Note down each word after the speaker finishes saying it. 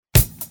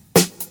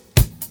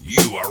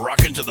You are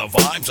rocking to the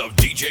vibes of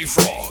DJ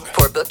Frog.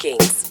 For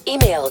bookings,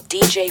 email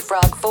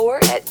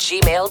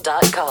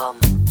djfrog4@gmail.com.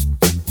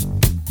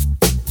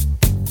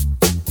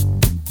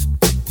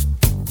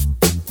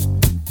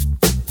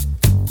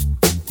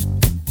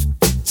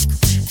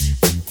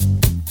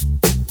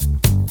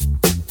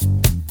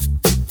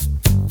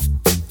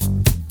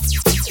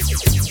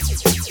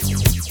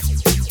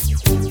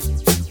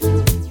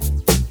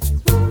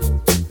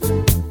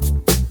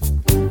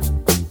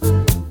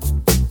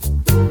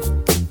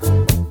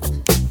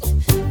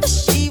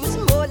 She was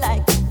more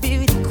like a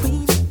beauty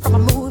queen from a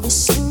movie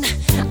scene.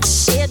 I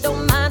said,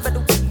 don't mind, but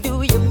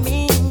do you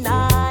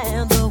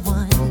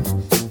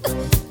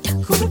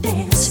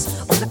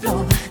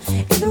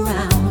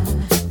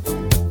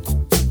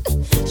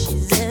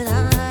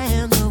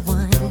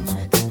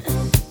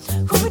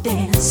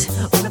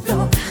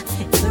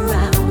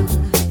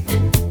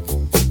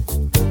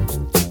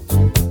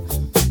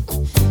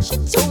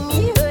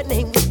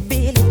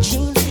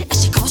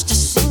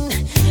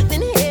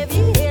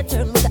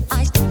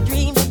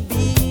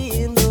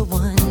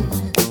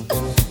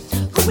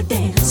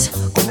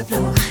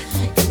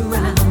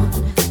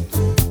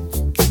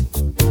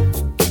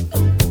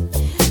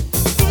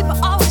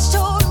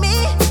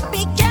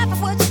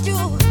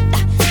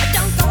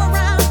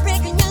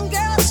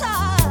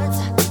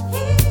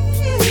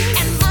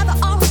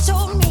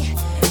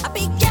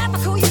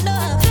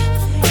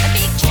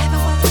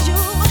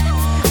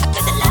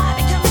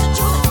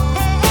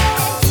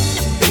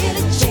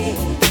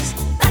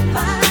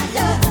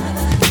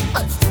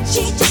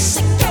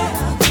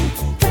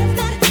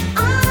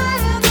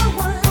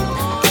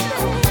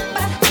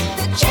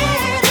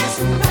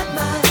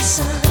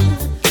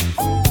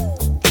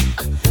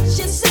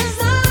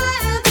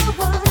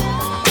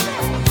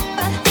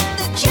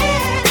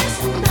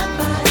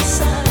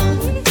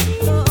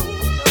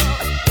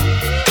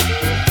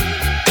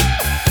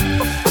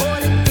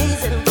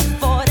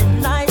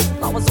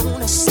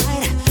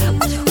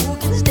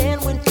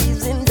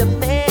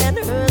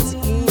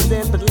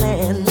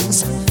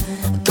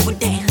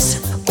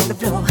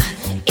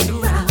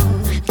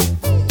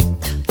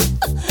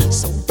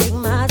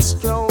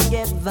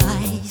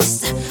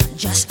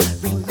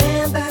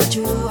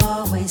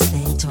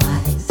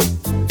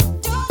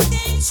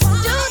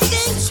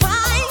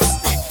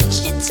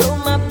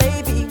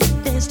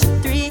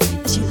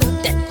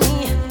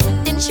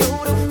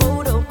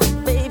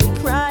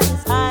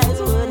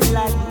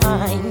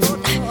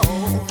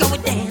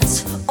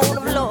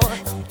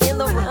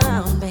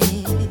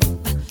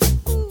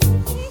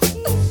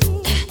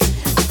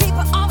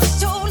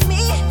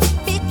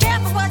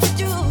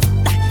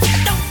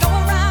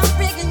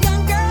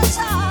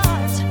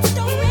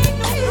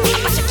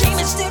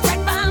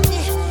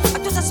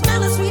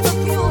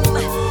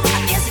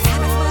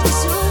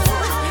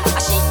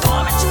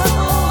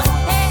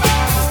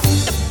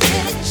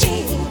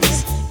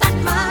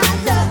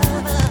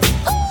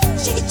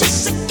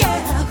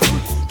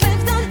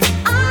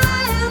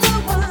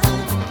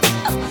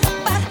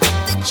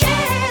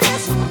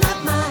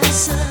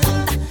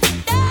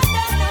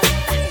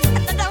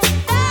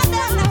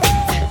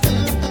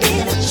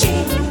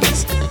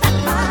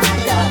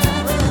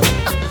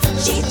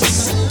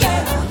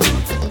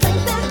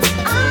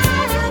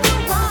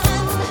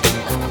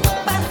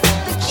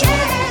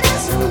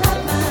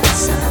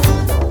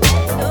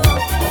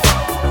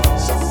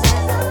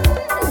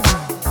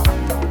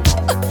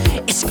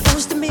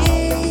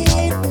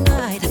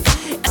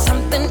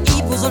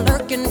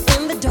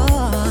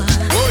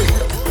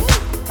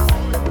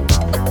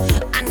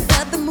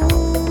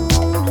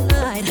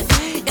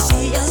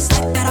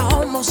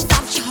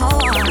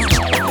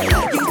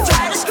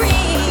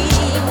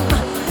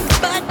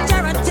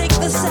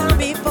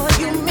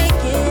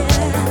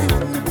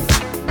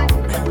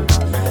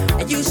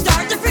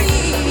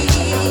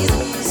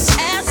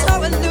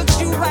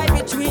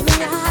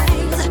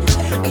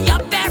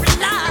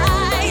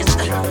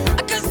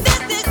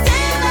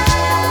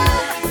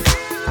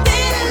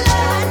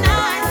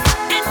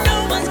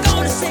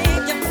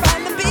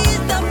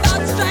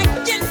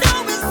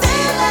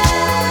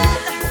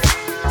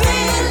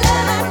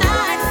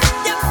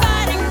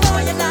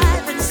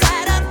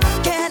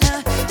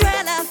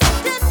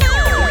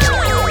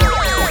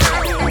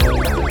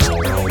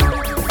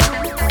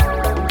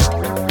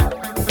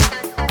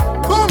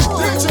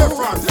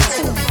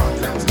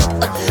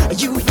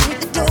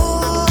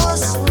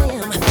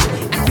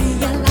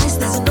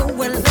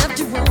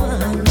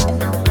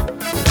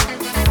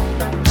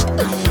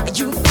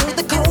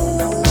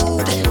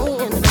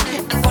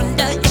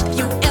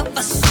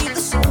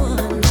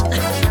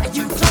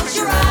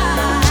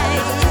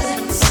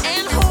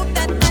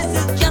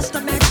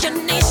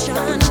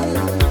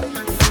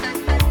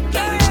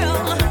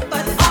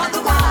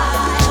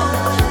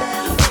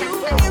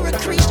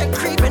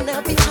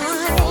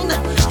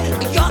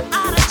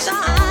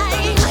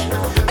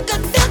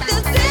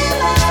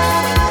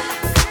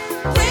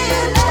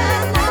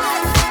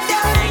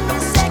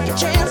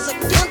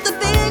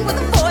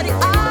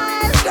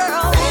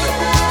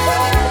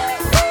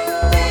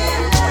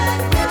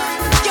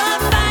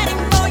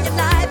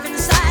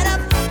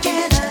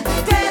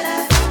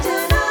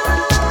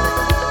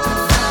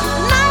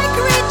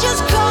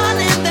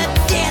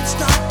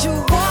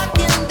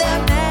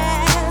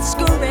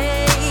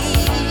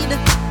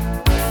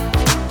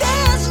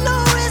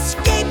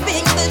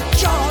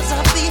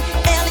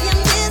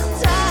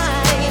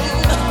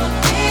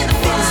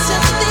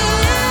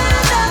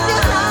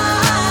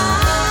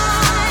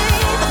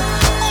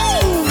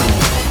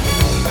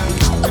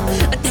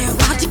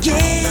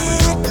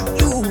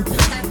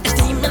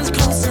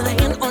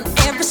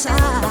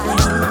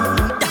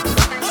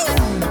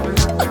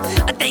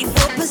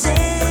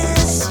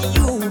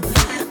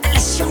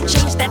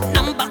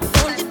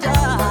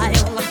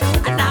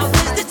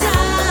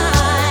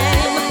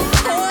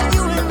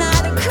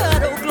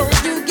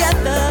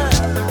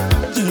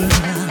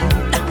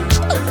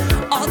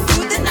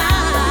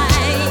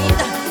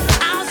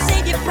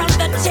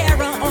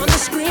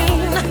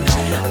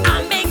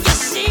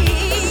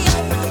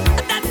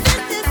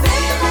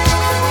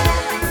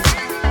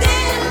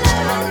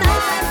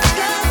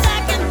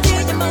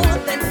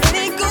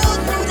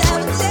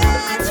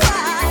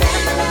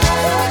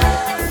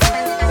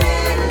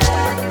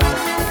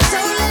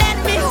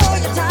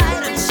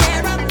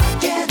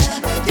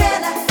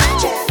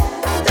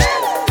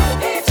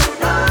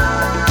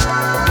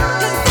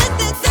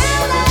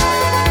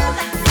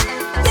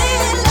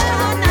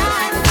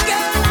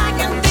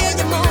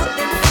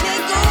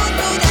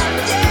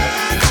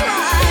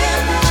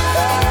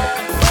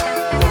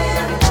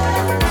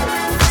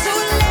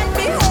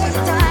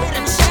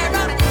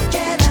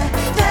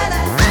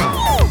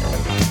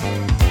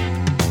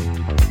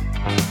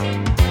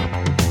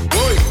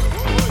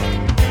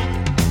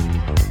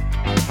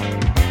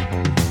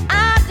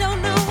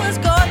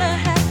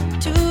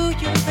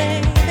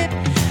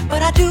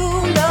I do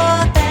know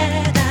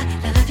that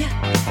I love you.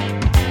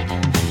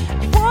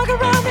 You walk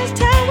around this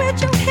town with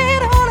your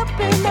head all up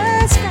in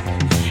the sky,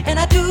 and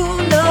I do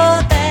know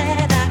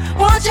that I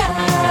want you.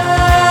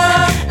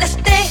 Let's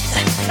dance,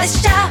 let's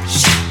shout,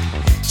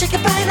 shake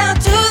your body down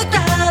to the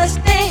ground. Let's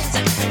dance,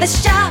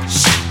 let's shout,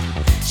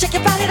 shake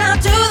your body down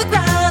to the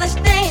ground. Let's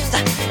dance,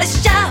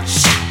 let's shout,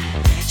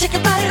 shake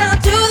your body down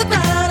to the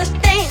ground. Let's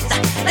dance,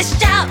 let's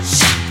shout,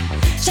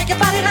 shake your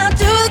body down to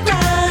the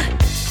ground.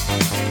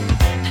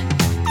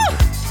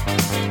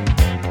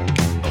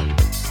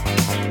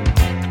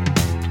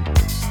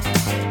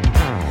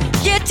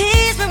 You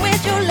tease me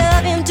with your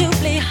loving,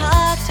 doubly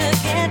hard to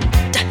get,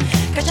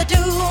 'cause I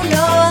do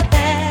know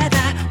that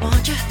I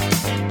want you.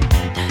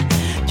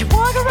 You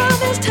walk around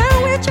this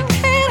town with your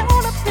head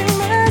on up in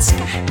the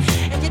sky,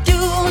 and you do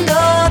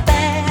know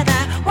that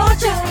I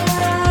want you.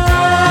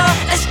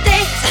 Let's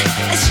dance,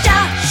 let's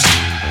shout,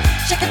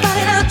 shake your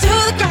body down to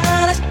the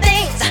ground. Let's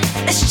dance,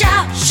 let's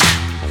shout,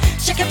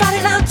 shake your body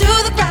down to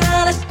the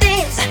ground. Let's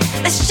dance,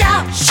 let's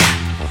shout,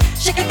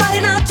 shake your body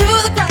down to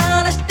the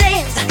ground. Let's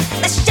dance,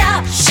 let's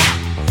shout,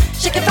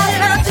 shake your body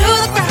down to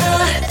the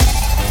ground.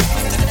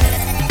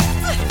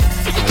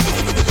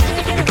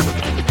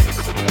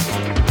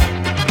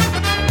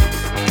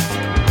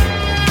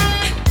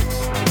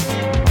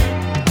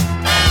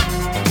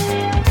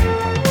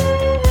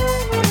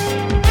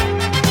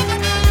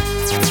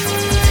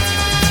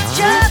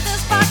 Just the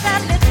spark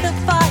that lit the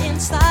fire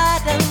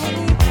inside of me,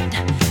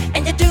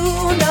 and you do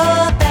know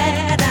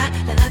that I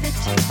love it.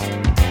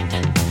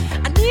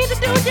 I need to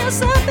do just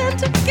something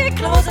to get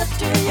closer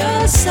to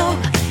your soul,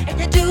 and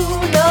you do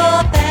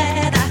know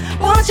that I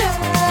want you.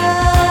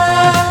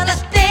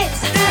 Let's dance,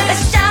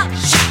 let's shout,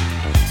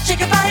 shake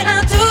your body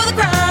down to the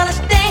ground.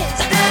 Let's dance,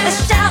 let's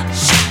shout,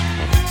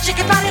 shake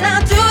your body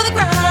down to the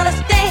ground.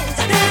 Let's dance,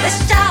 let's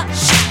shout,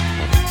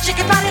 shake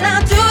your body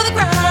down to the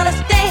ground.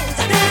 Let's dance,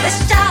 let's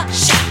shout,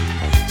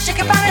 shake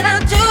your body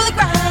down to the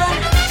ground.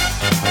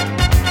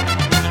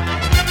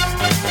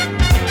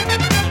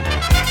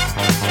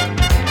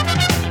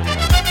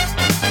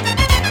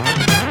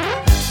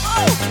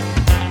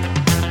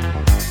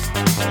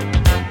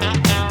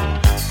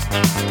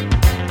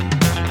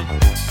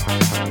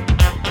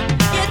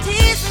 You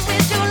tease me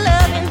with your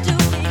loving,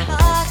 doubly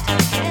hard to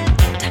get,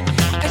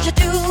 'cause you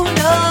do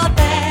know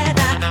that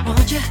I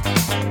want you.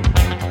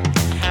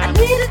 I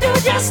need to do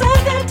just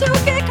something to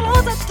get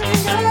closer to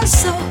your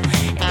soul,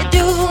 and you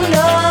do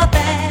know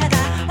that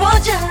I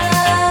want you.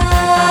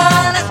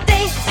 Let's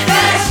dance,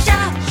 let's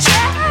shout,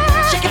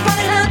 shake your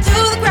body down to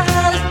the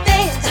ground. Let's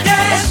dance,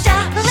 let's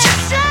shout,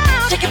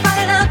 shake your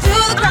body down to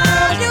the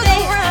ground. Let's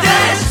dance,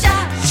 let's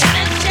shout,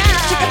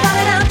 shake your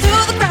body down to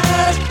the ground.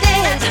 Let's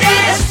dance,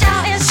 let's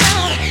shout,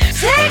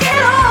 take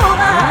it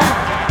over.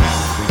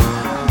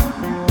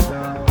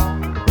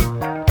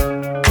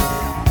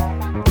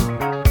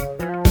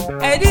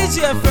 Hey, DJ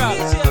Frog.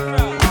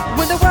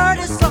 When the world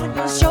is on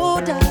your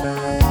shoulder,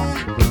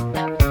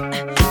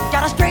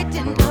 gotta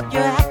straighten up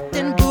your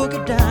acting,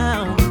 boogie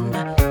down.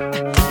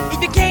 If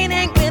you can't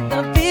hang with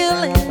the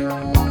feeling,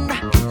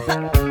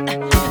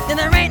 then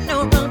there ain't no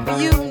room for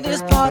you in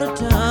this part of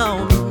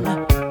town.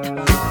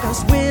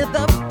 'Cause we're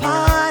the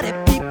party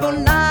people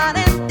night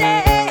and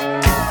day,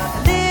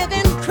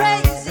 living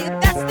crazy,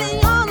 that's the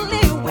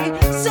only way.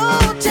 So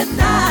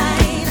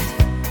tonight,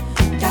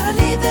 gotta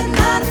leave the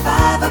 9 to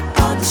 5 up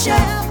on the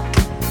shelf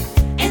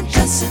and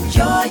just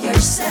enjoy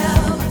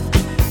yourself.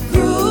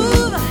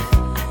 Groove,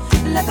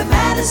 let the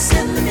madness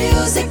in the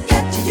music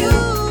get to you.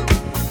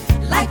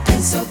 Life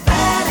ain't so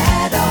bad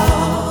at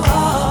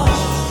all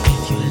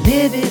if you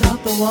live it off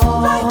the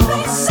wall. Life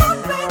ain't so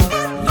bad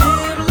at all.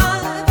 Live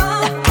life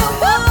off the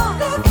wall.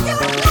 Live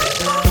your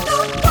life off the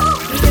wall.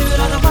 Live it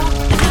on the wall.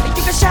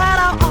 You can shout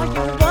out all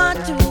you want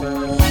to,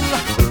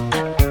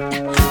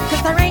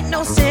 'cause there ain't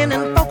no sin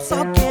and folks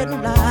are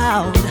getting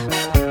loud.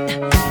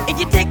 If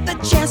you take the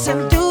chance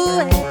and do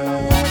it,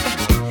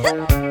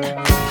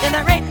 then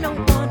there ain't no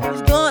one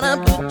who's gonna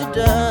put you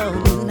down.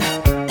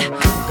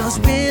 'Cause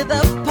we're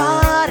the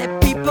party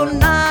people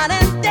night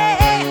and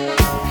day,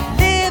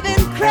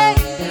 living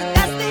crazy,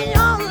 that's the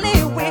only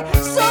way.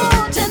 So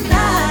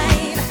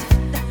tonight,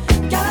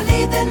 gotta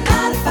leave the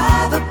 9 to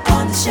 5 up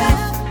on the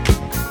shelf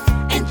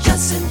and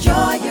just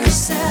enjoy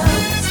yourself.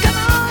 Come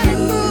on,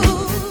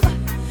 groove,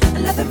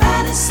 and let the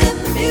madness in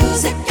the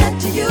music get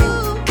to you.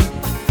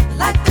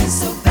 Life ain't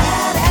so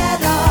bad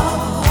at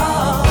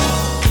all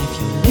if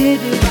you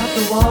live it off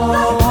the wall.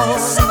 Life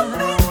ain't so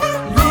bad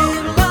at all.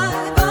 Live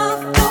life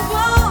off the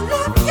wall.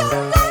 Live your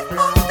life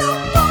off the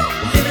wall.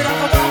 Live it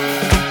off the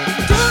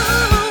wall.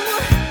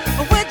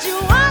 Do what you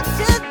want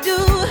to do.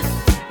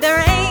 There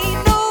ain't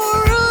no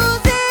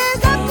rules,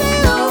 it's up to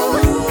you.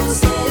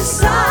 It's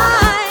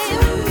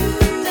time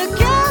to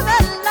give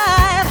it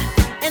life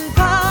and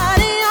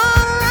party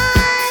all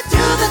right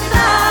through the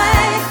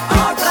night.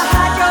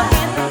 Hide your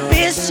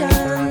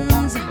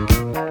inhibitions.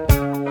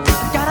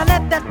 Gotta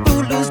let that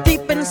fool loose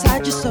deep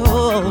inside your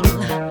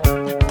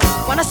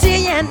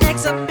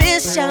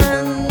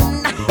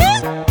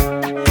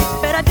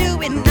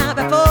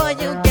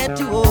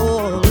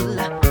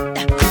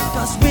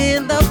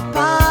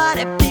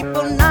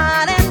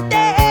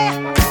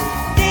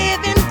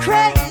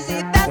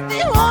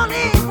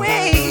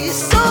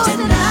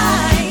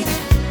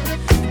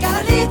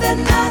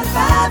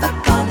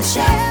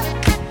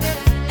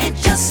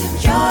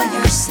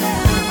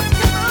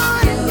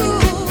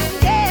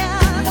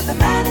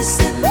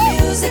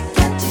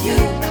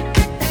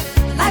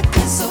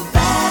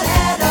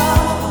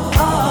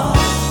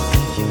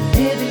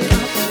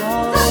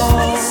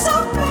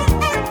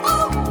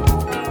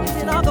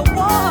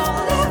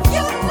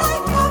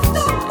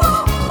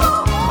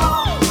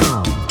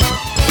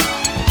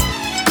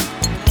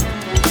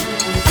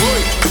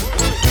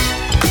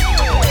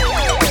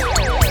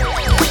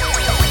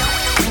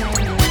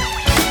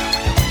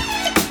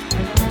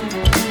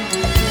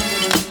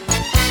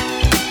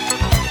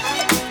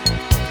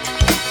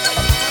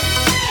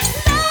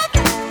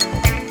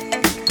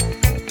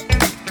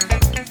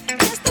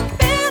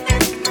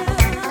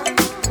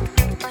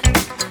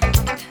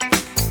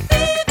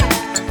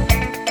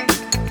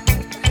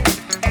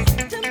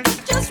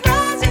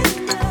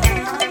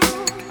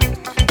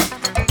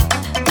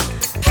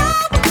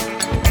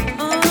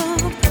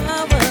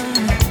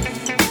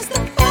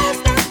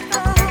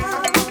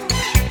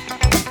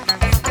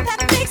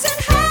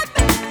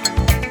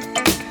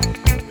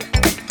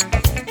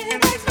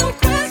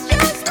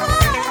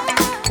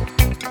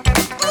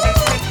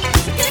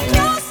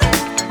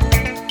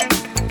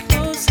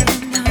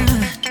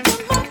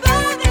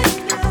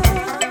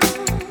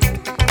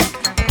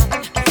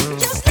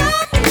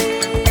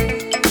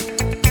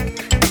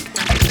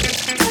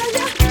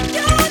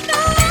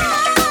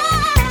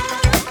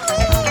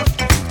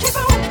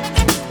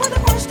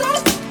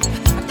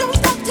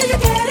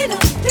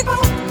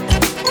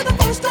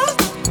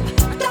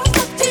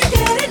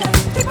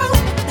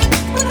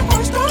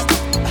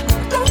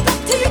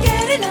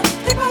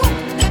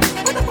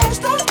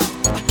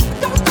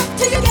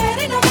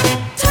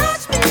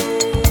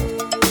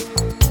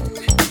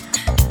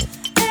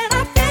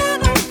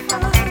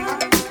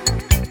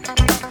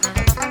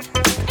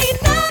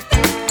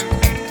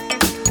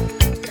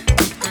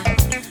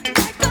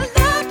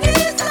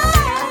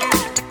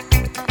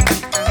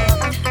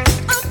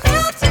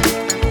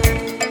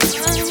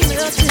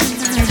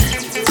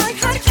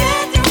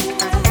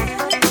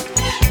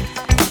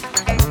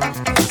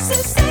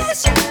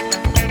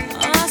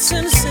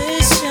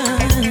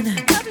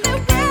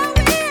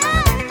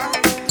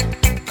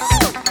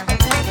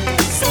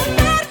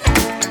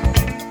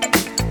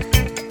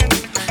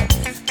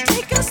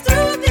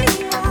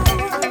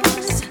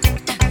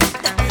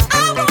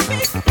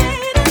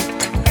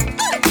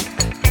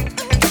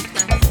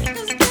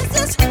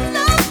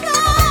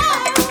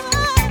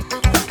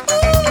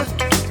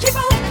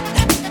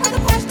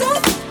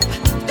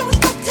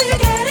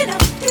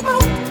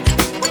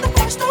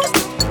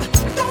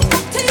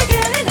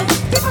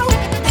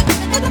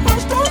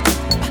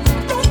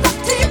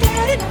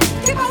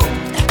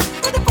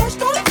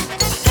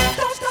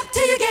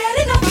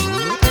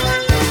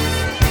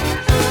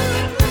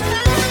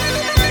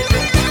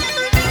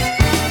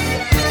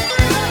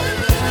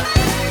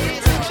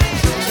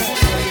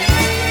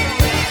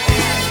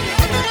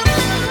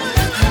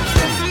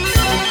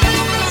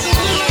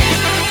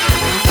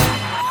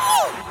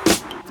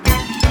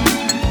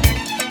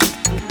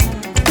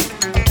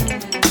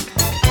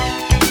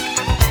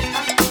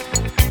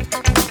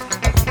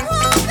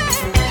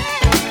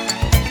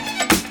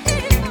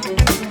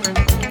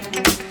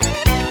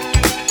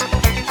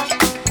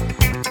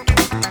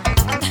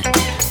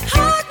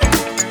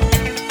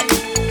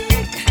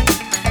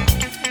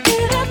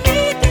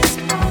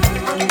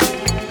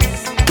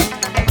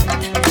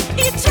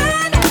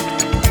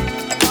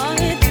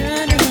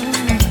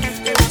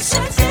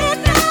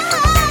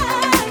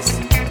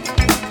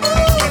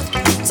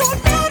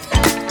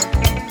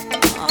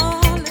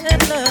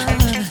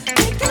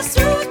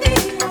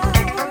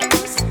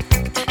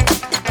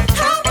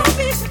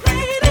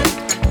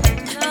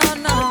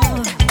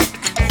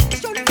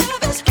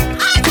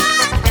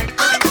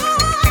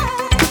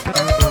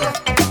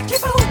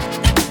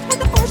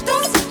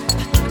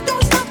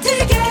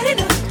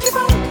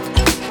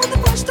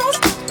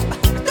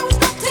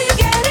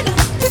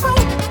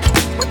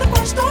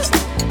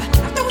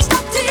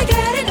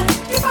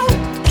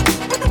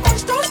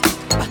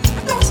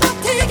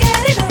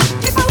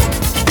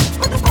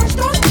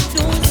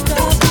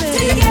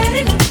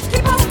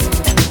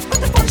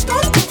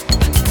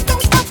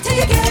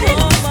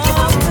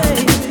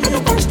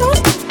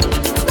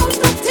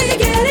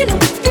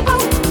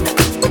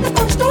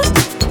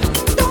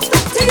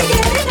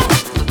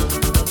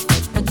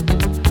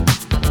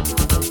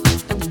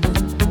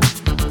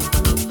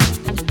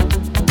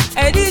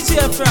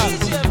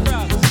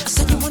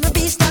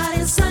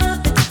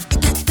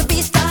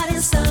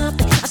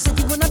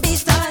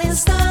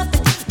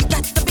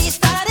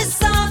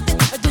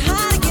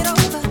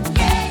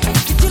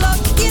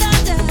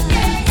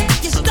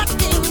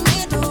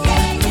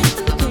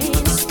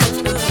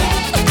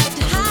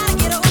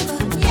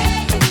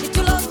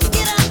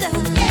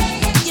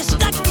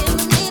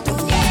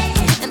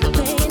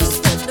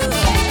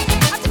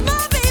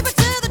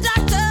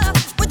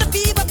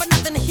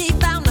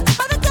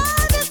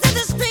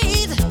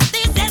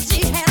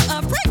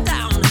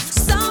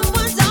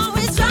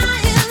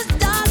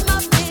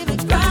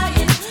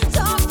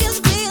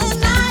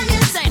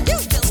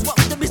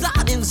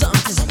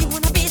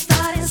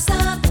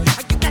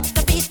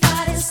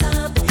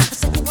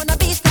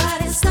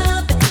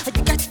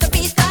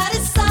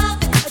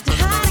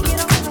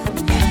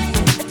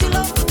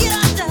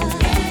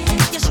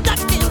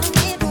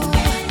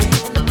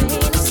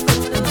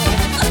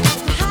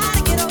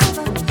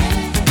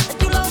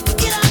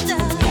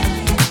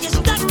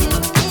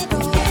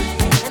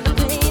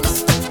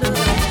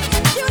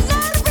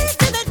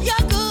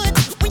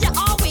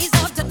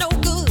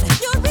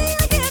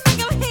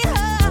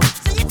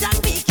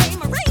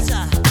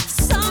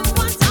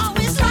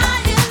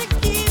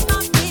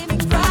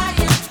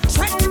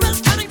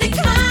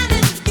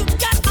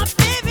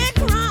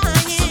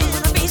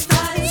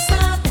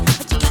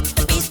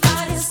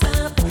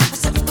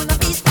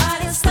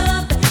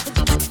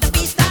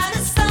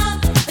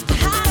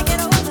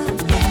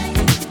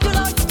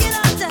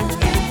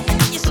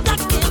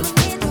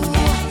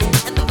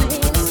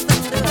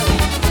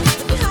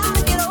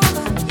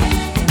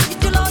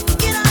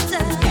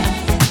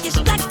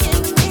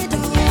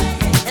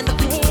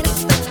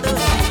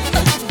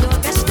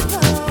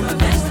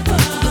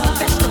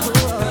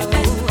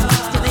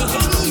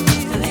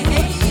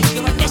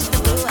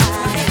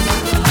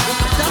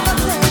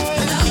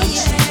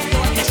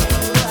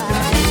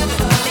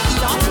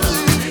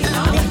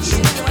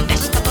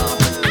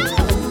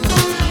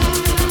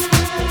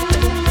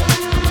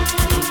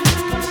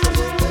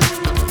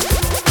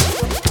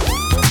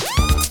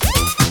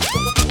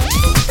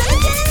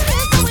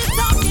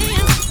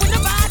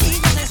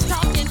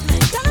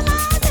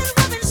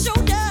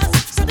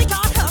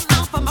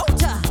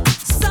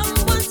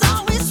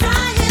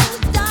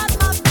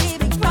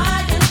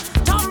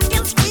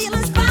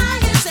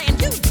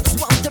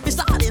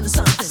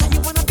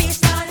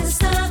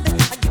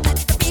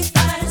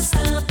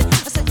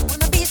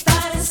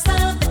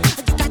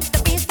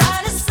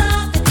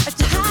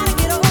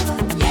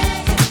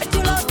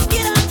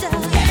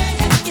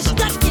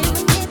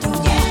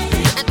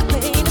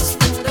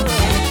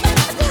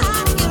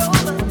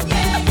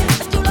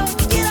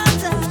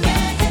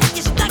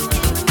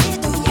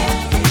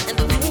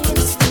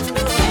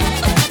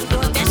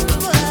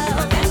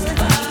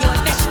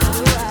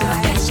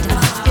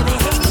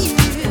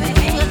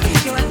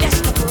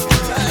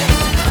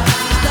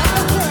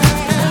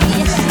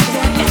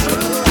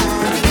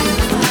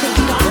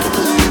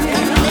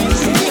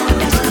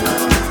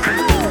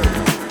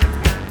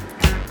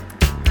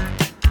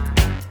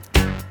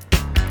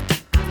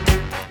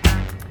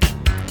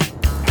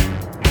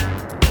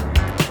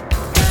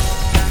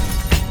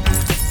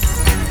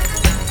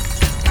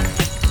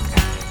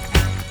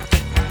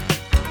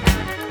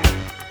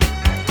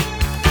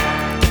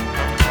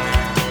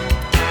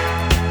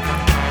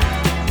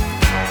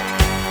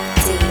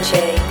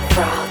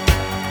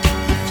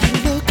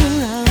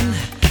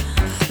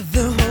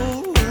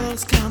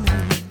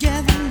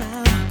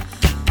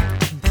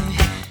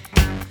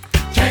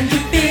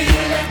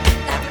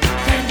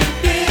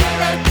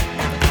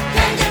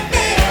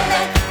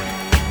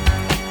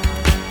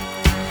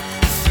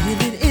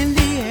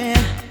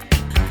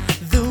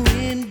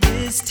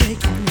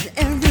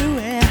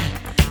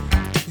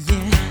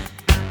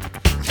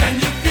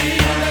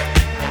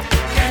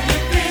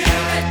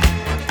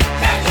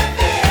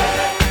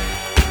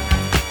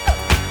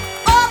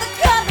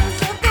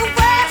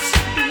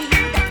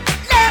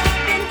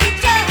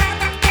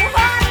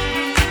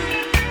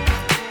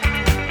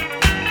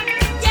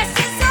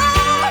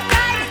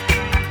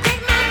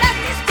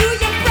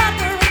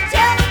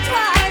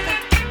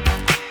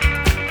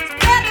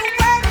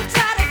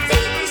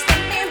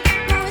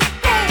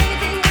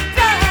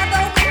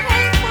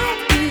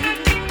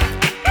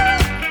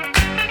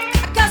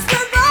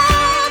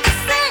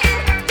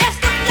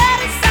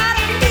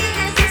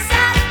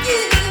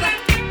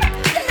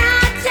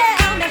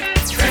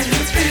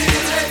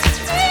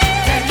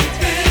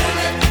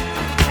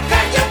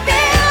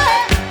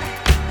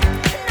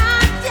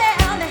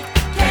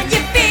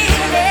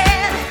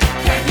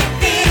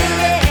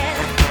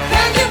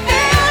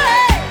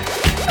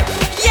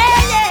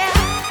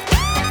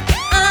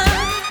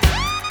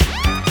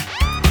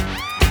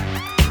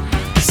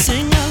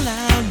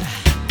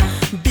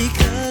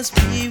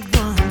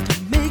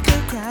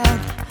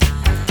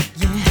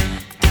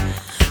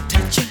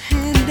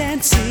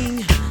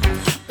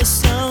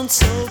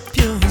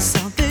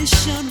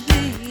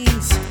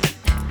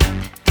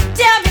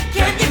Tell me,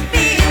 can you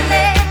feel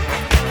it?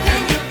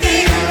 Can you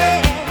feel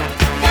it?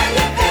 Can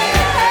you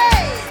feel it?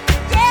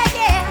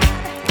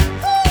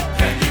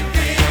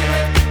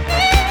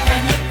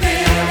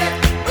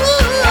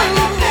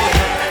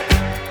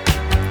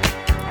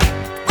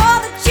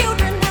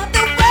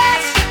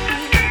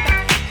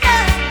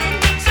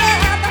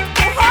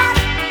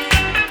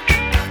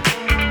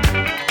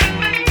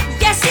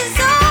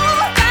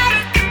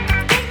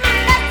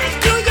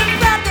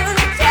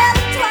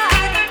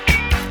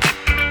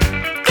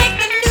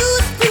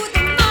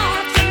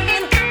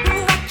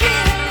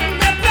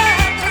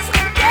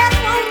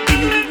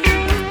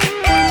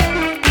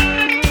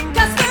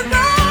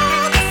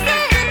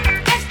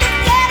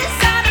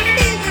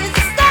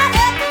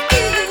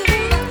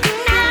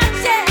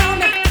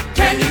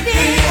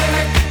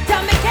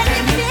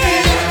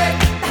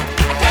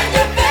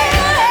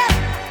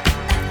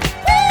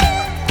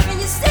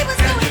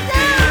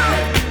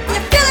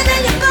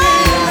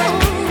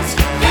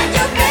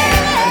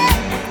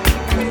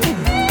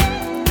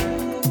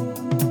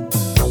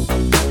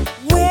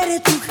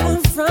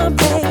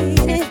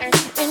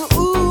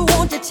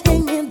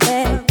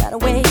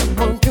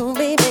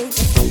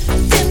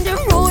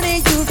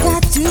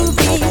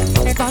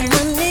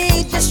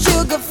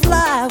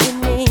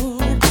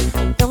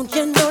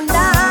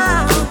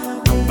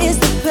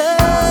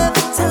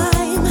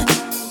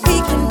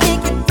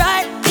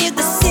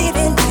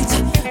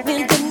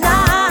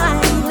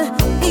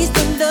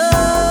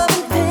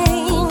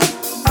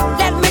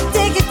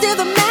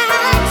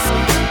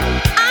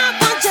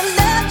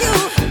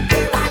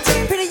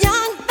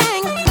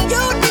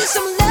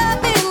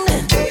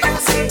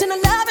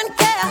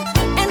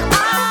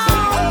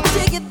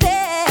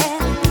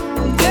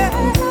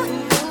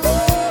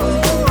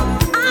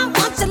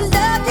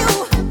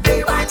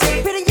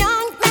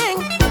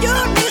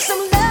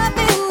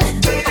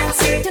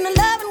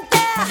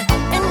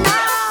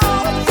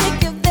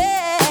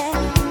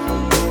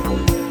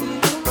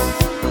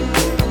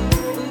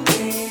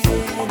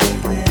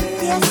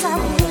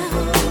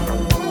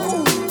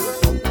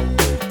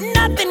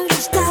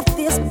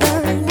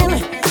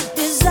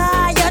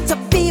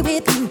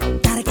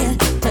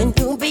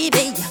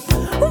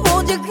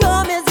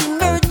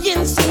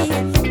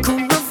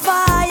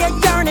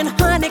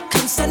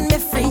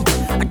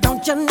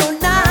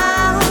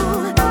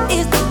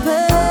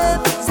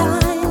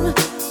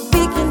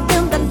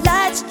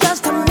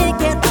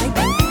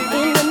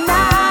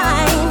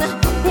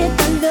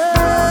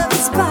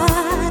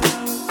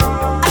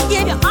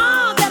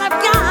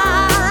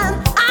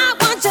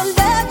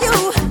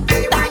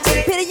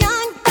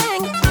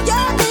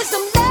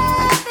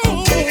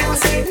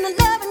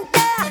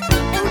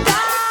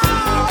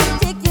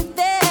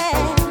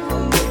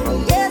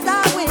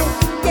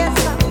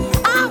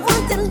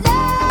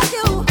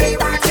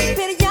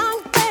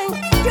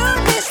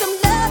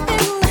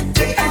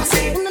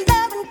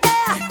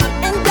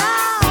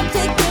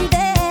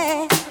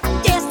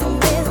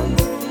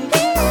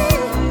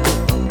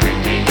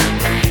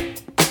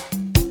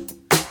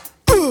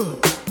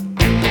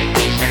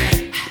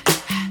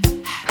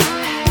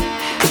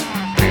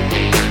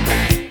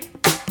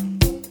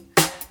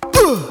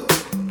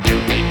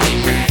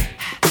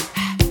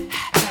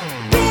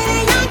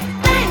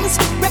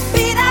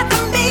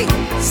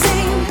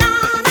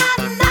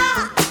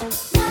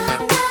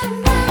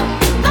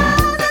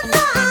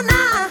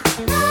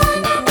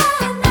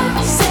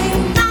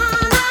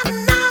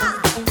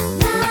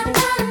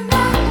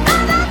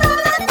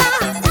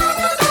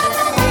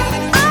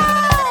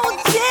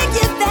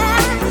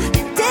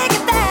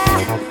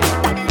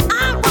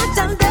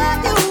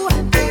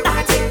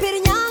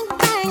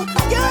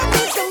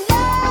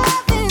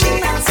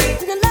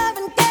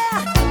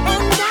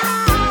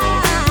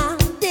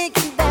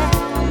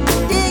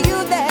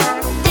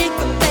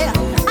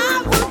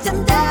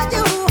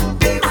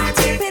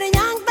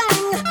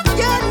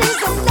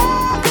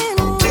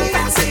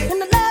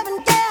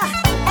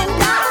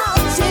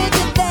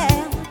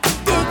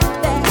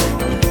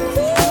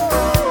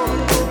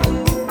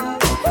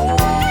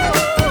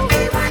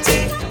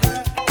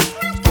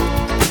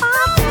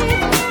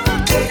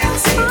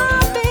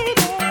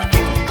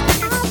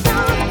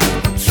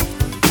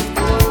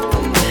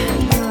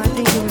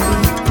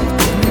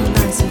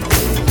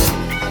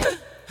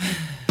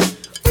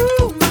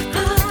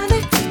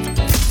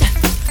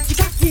 You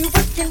got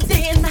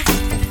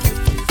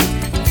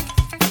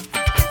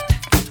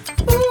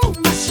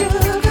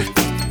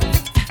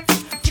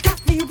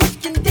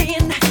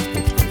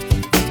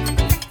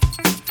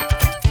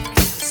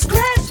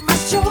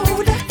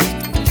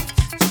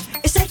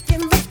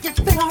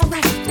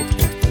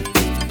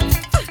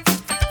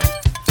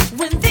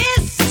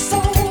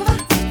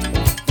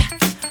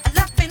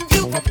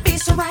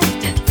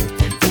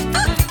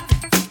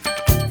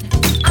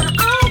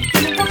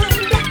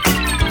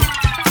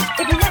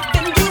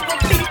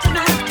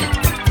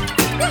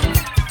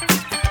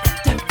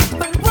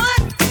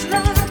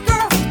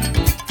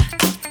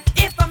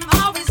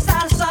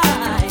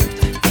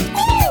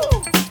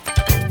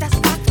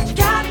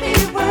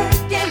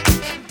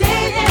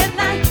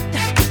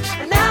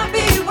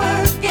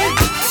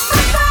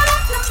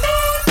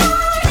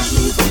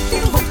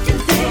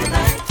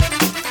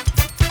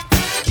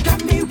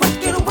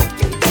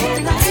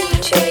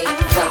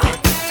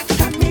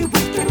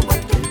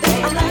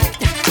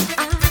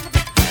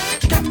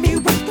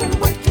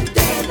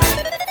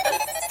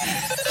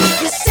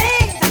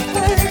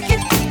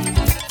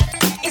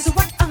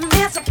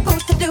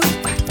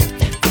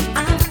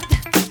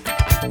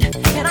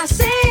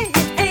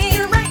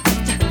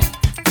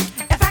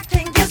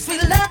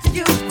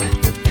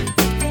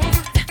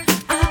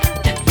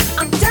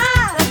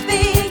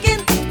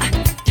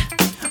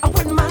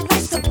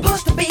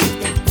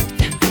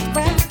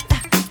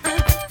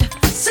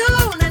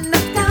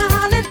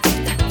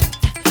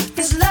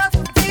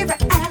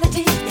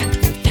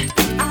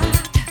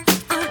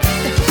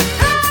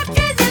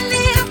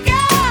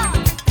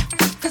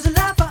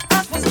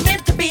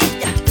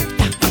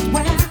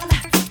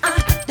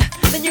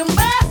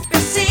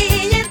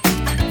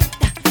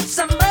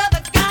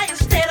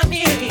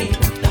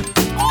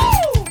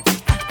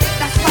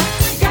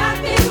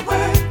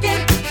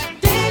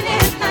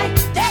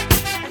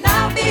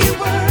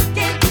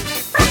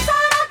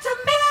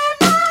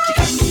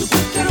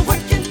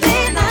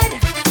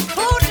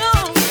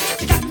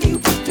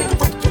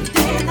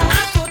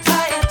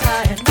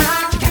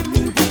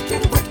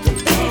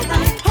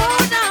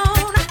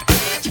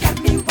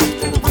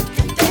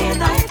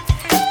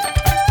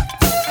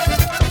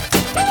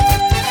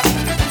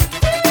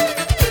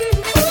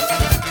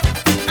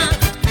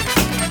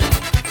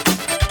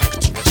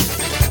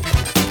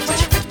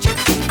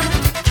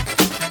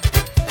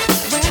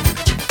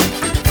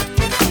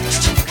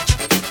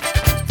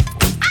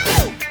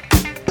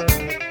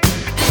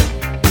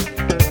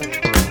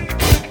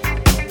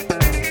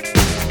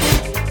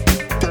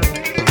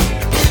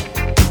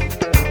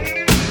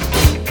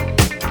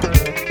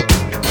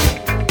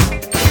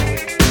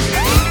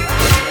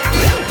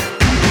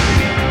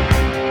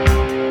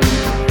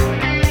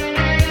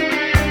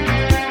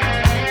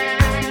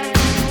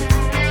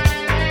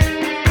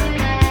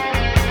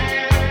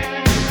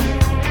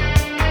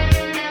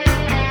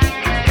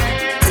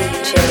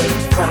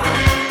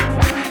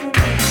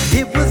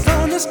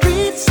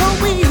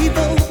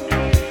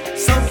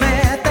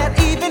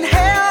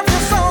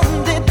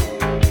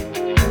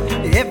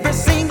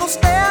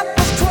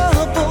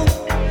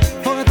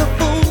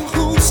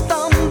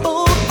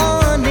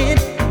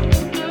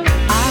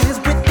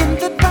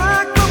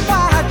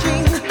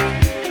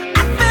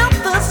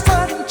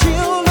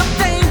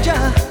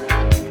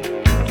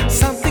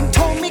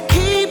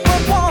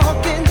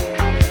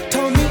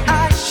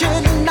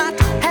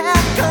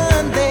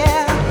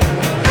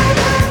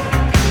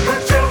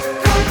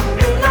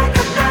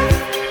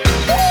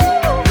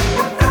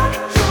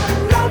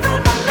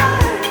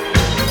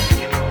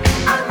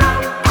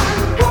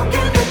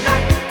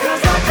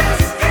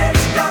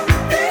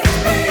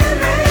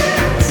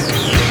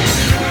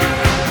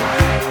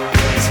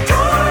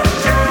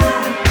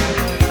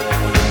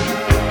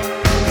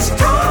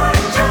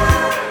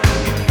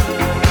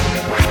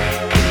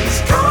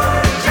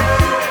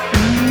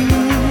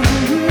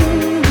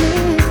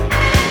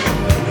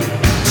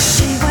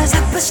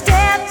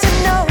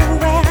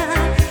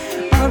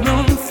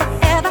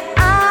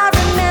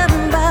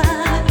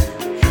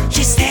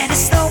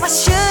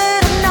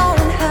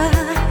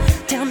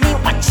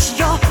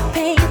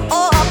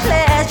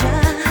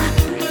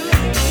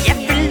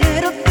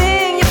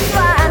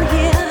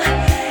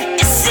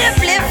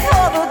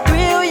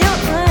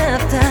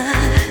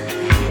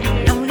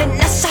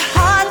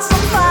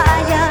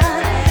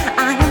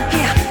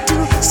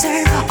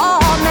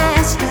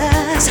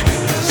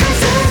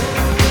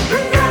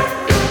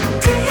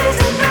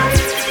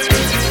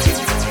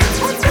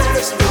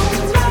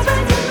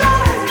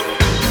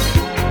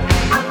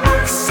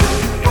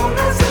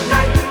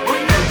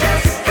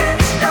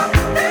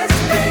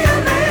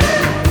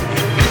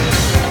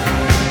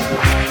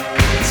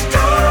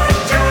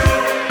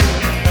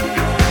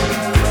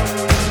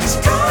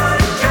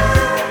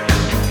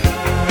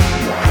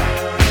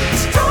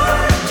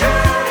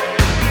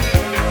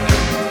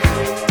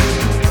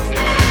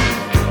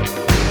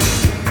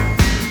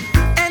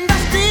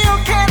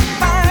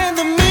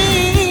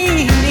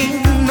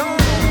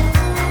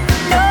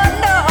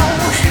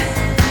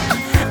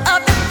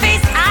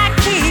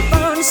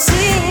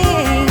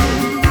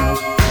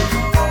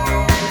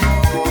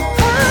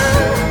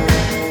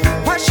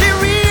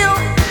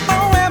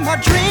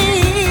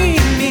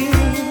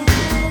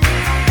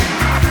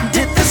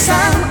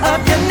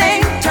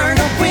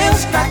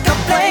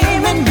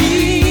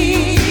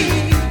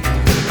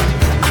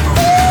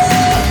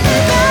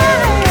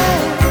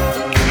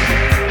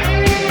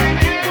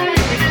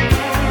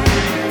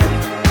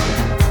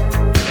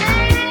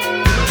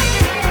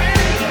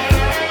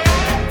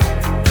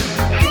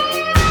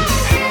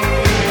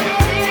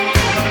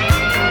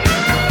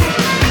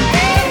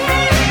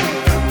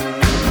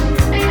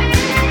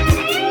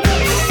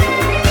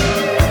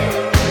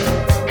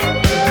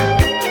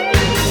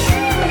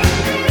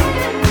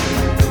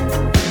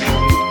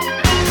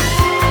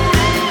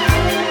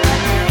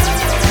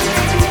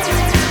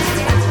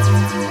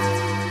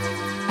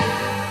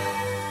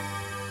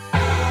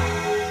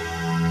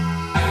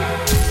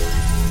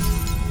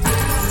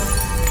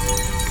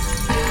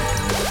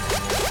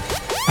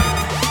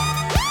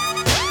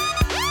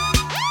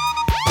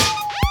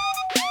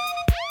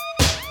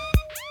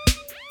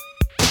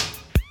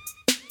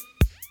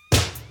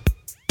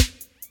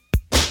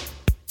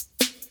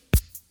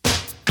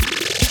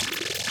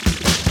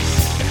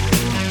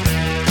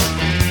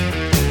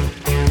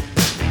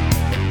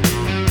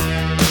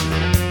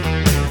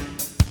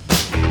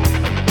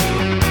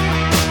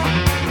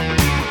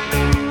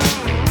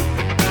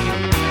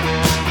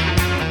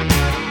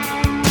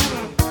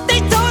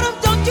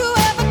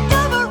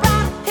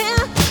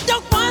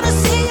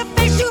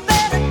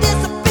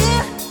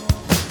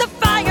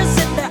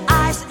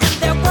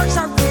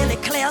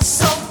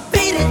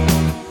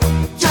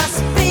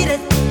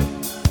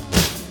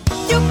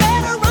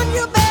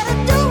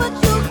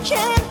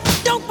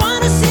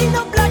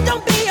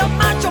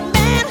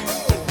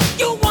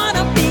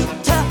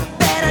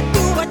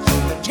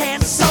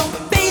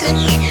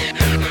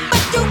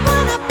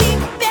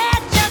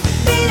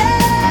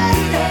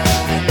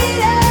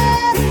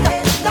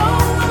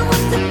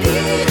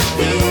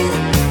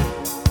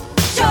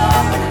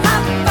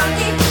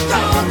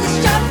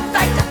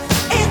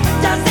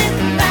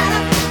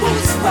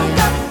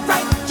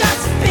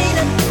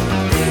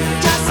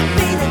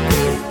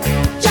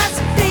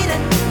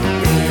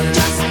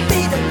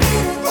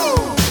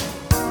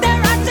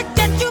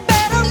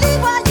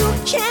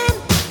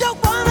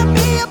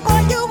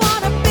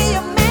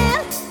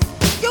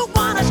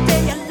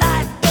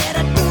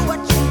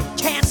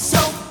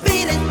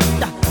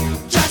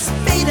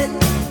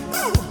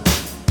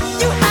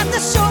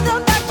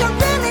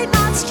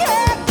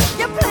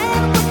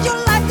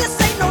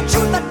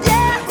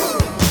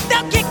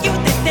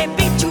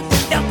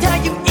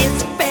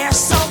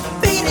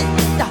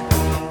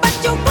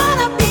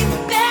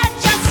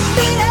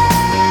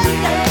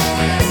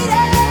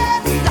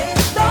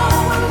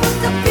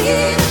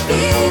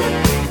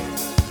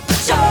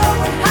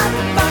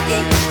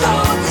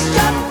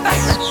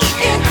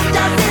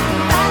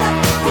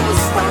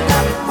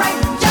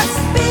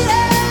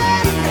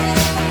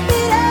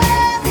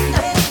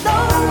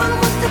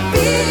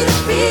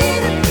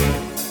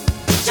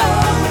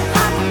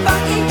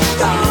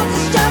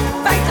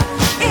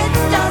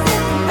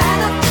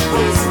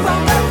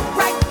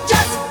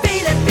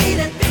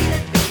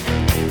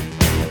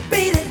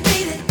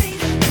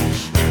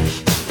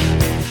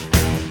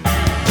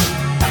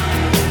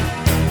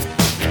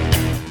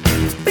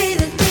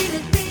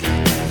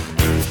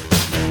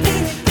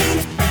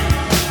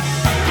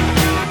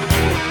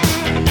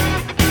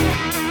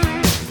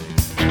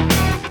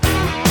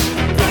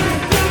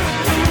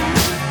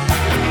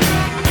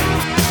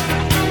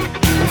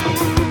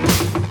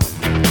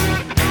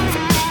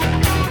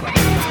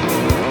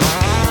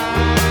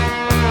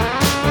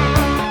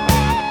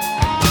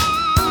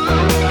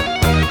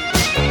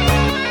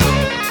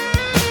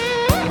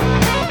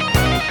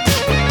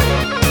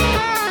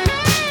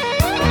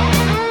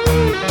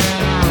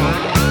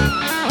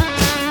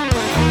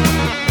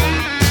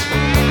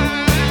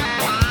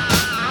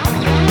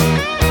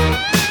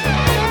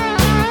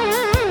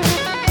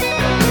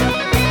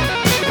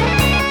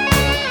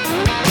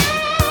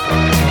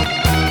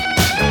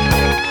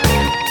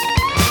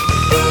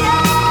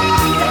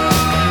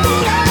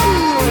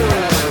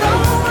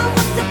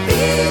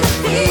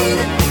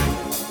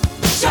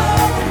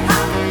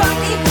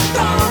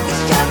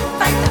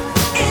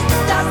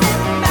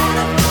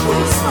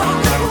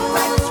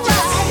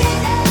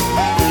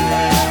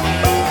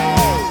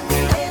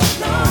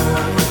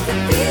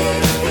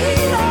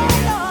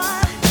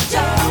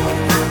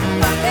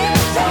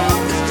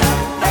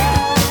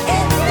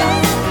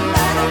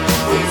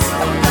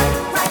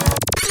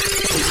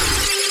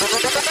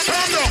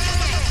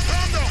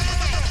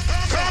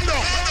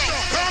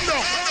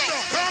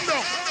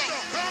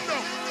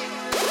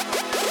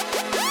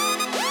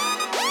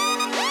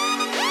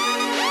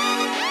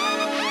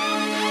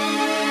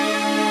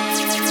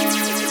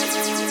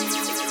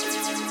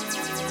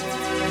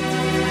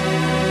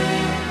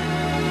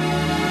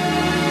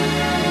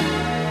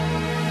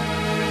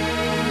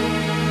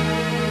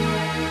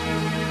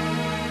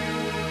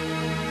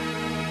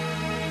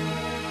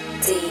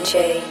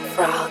DJ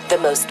Frog, the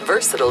most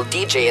versatile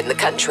DJ in the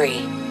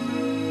country.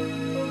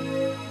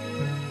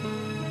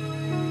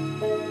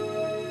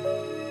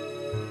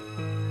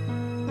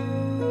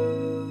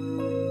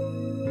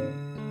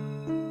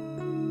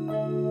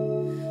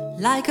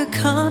 Like a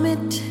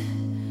comet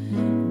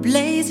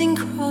blazing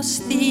across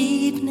the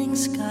evening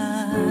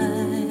sky,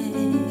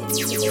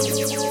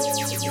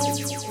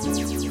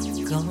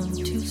 gone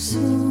too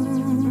soon.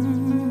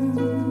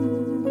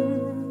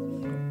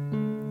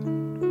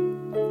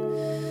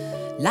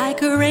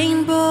 Like a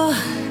rainbow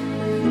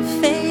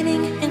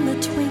fading in the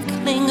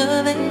twinkling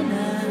of an eye,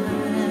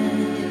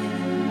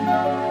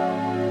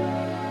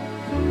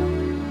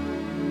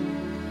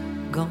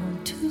 gone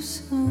too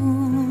soon.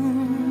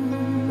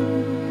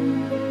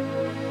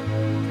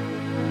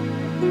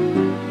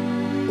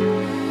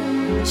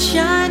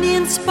 Shiny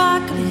and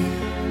sparkly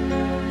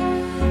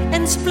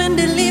and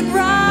splendidly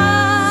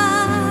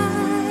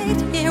bright,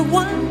 here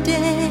one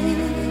day,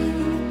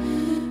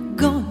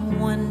 gone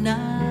one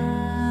night.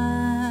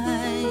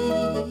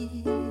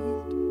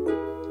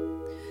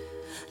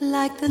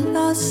 Like the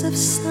loss of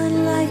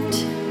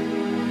sunlight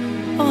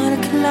on a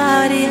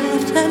cloudy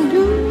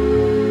afternoon,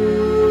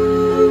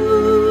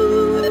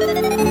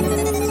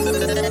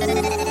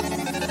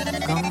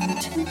 gone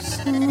too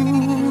soon.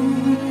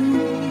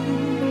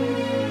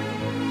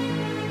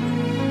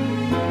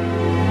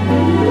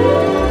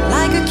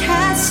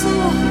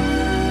 Castle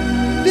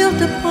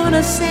built upon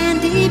a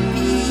sandy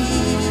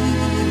beach,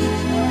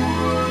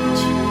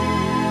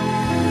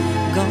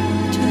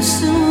 gone too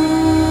soon.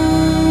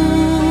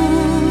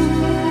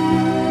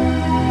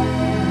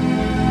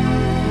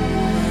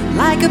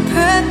 Like a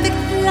perfect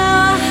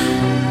flower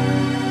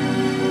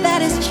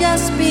that is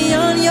just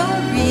beyond your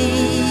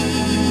reach,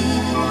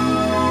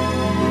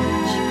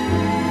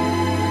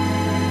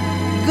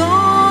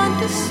 gone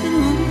too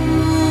soon.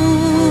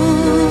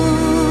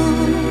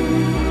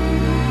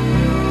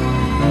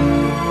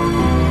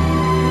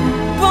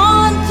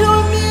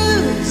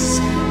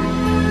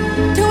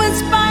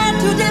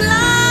 To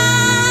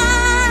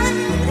delight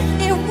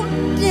in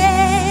one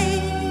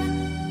day,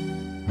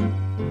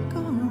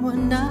 gone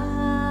one night.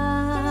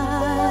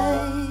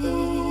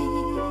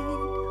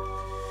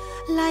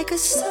 Like a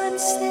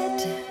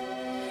sunset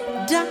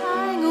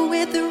dying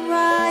with the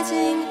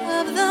rising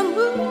of the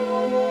moon,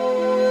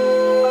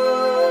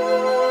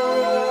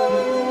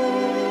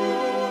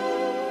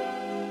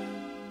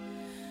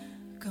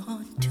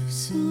 gone too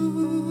soon.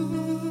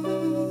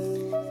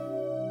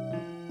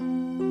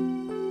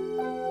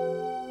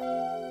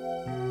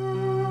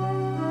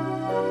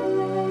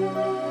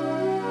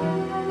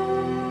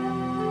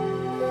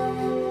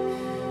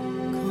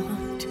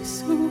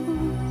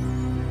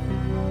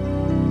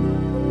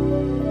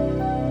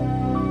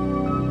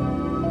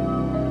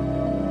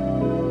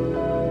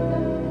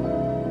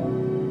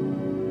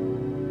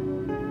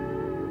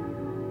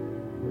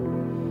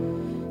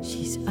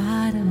 She's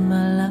out of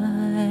my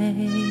life.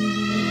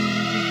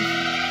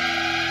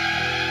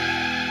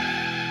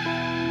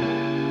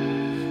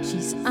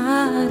 She's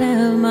out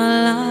of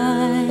my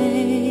life,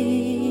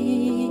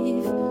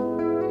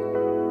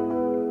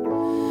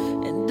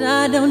 and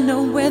I don't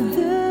know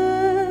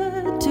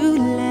whether to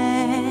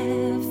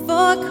laugh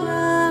or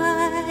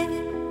cry.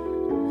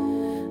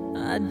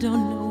 I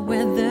don't know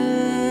whether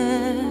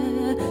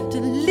to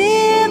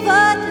live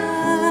or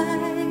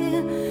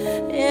die,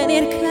 and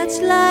it cuts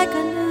like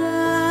a knife.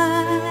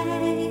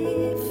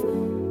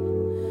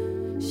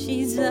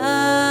 She's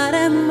out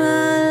of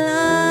my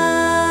life.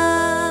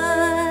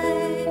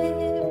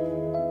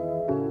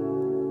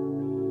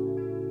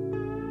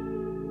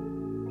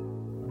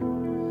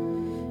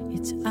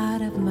 It's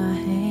out of my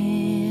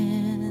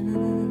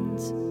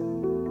hands.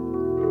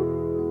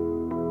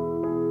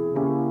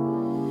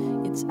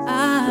 It's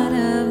out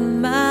of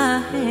my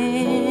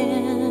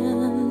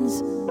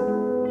hands.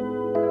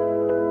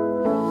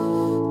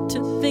 To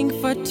think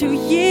for 2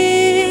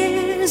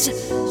 years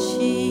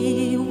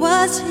she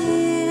was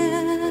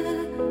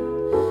here,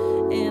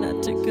 and I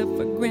took her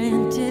for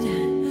granted.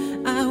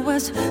 I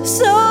was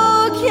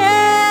so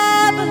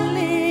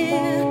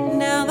cavalier.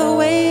 Now the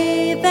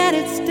way that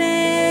it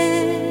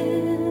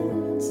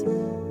stands,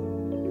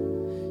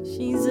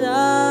 she's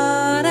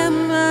out of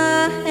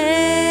my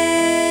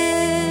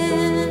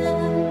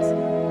hands.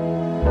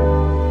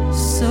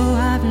 So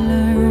I've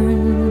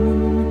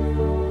learned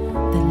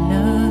that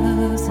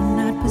love's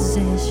not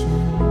possession,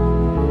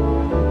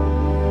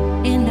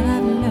 and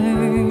I've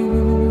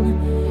learned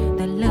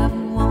that love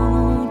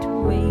won't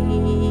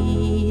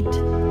wait.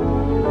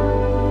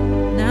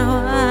 Now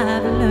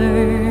I've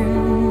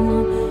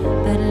learned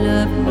that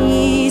love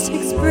needs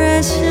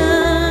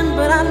expression,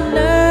 but I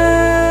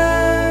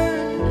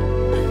learned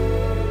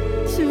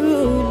too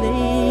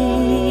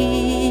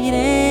late,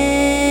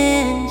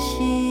 and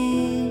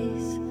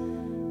she's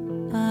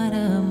out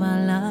of my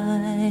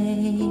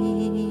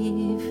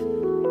life.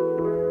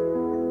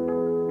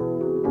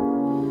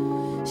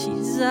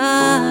 She's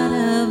out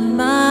of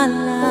my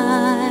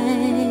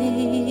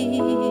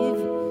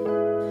life.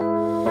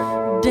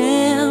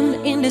 Damn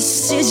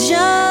indecision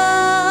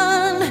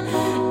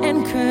and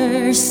courage.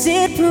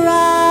 cursed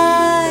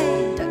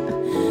pride.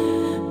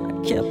 I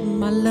kept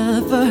my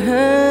love for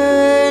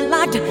her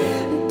locked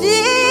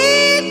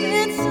deep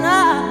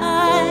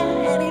inside,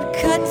 and it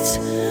cuts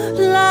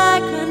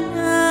like a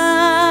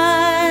knife.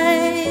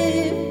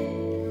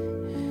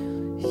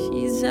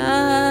 She's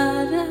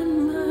out of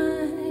my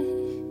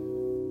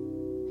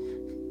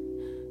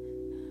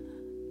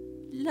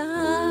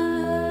life.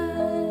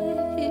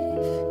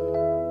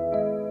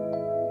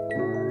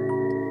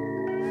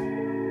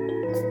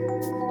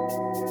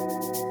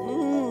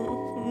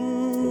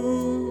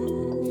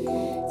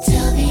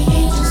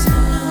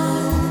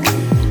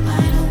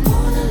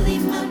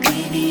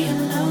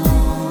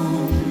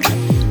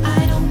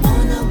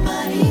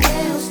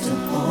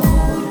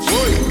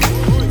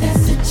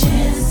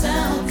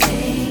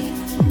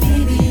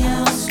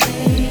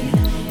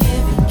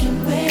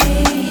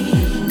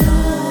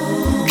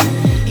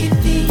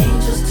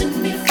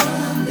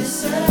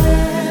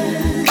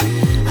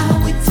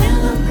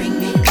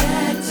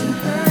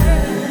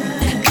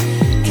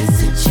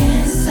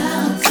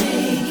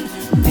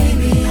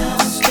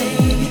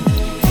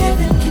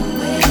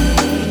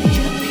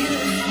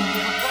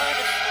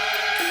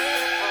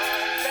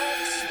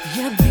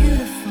 You're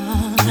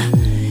beautiful.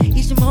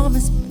 Each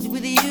moment spent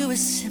with you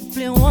is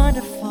simply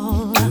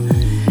wonderful.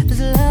 This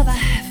love I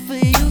have for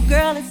you,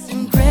 girl, it's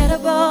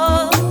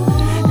incredible.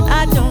 And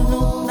I don't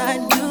know what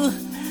I'd do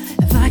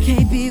if I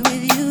can't be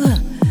with you.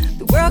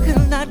 The world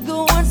could not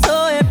go on,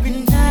 so every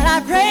night I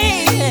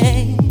pray.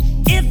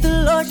 If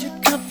the Lord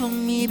should come for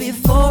me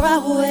before I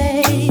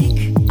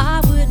wake, I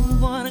wouldn't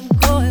wanna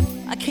go if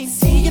I can't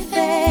see your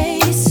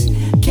face,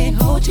 can't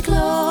hold you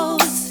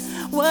close.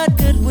 What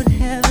good would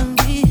heaven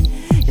be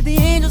if the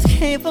angels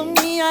came for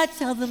me? I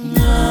tell them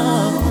no.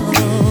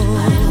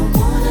 I don't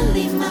wanna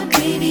leave my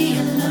baby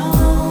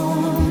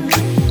alone.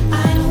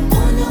 I don't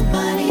want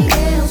nobody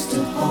else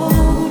to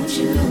hold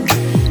you.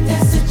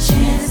 That's a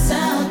chance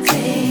I'll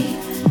take.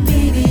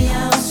 Baby,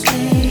 I'll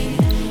stay.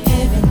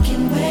 Heaven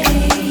can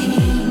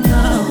wait.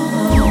 No.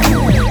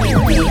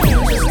 If the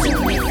angels took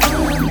me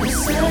from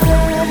this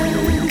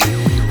earth,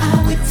 I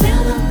would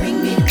tell them bring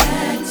me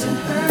back to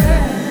her.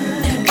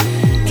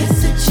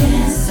 It's a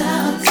chance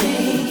I'll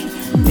take.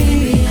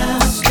 Baby,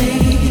 I'll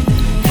stay.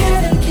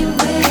 Heaven can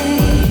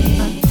wait.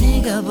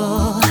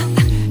 Unthinkable.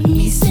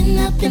 Me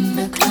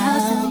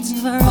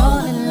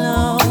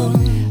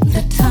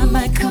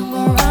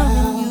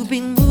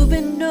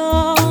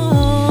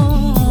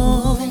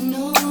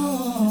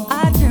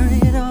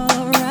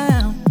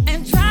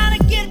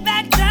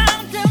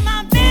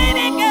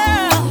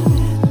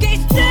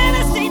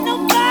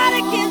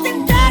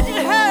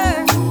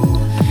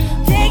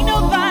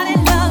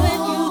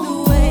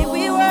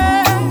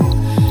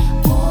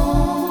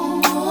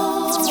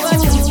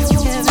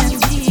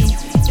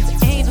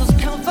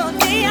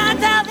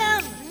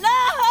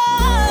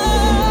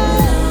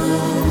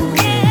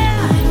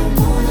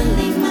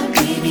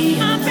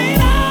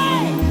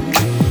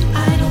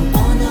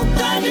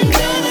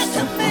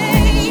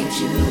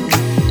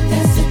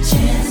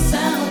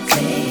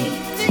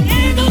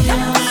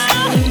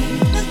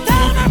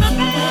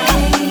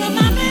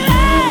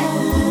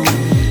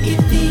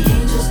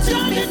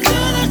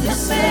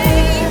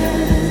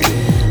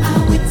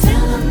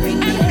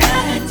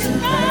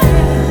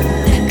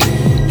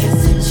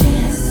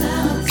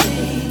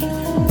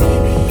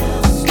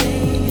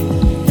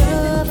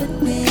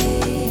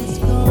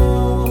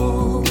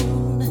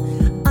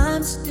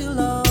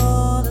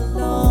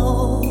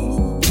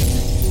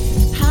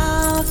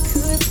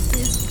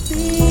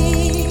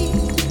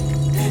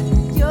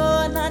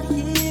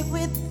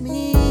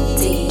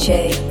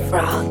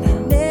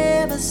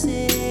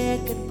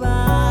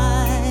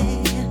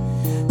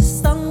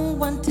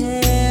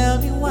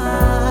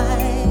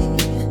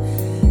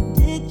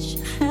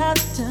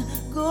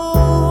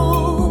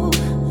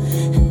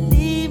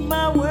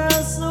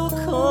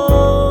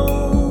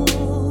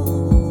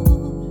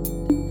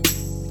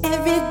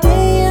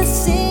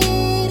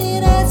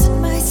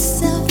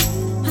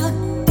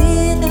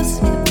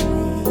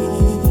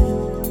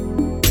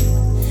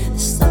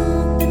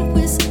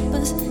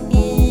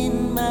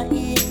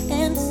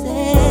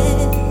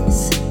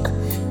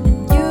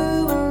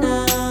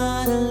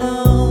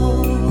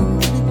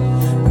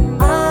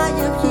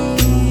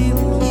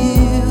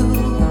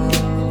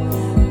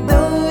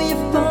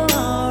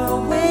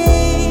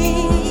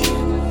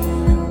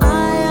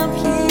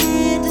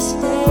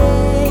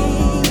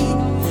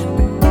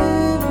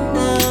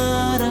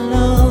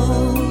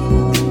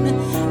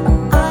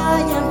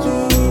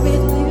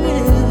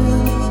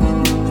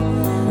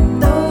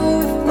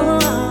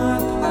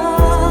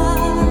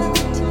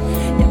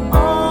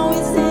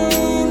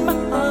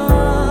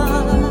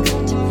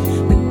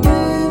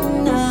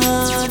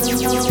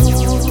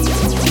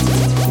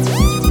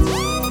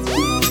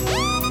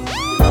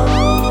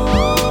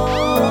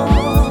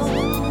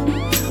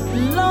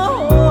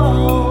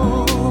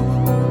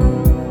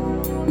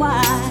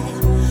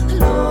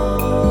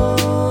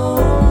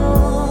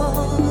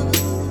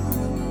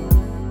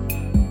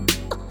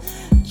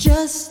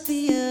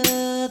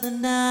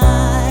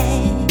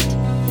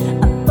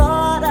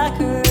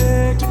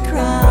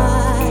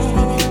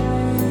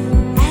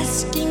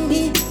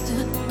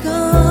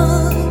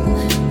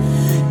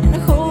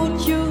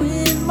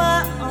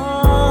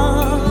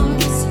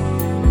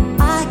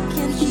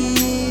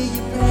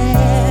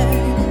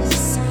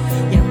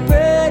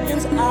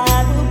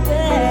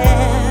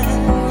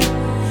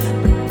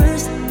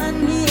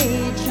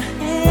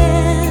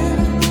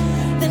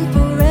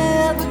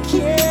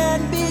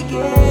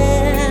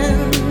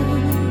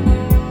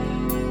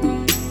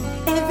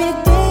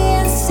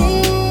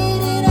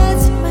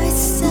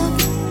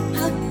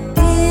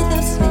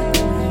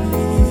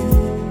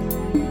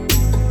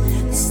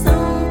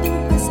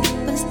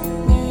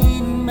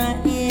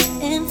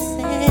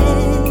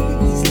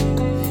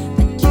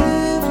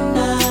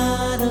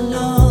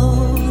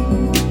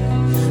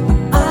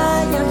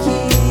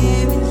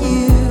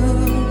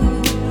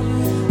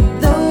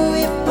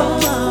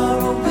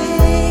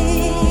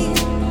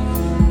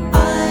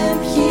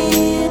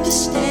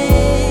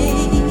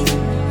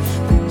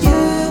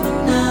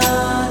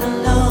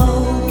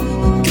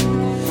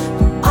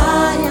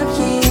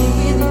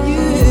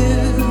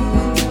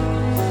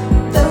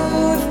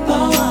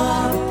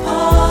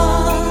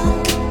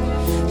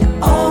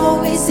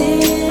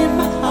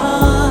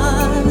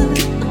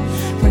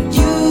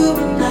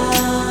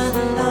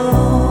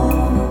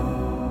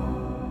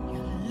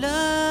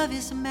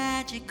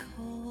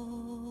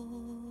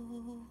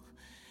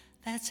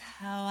that's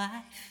how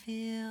I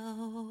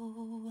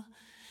feel.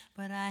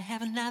 But I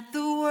have not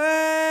the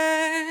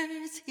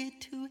words here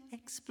to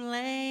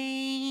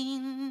explain.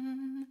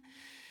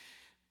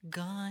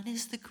 Gone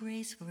is the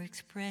grace for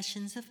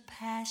expressions of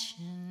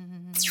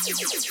passion.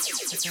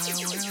 But there are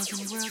worlds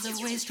and worlds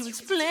of ways to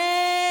explain,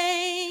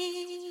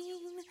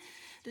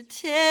 to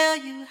tell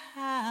you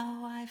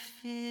how I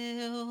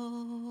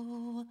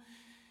feel.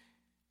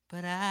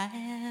 But I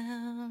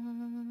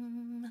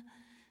am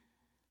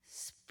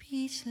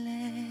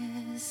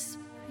speechless,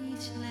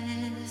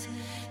 speechless.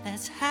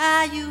 That's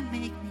how you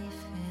make me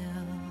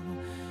feel.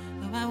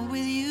 Though I'm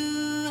with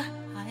you,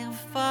 I am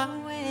far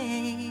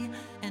away,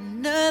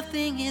 and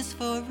nothing is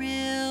for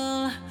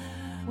real.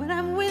 When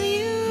I'm with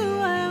you,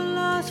 I am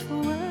lost for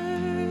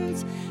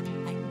words.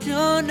 I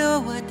don't know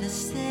what to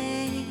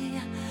say.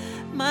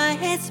 My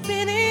head's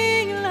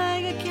spinning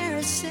like a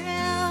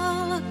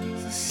carousel.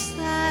 So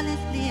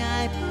silently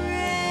I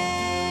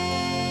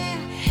pray.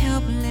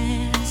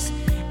 Helpless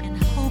and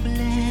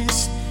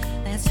hopeless,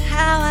 that's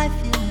how I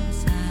feel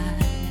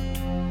inside.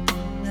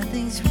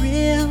 Nothing's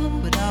real,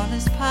 but all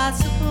is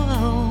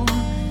possible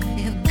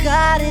if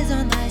God is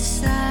on my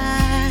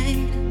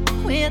side.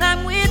 When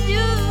I'm with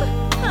you,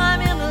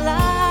 I'm in the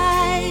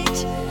light,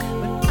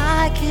 but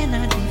I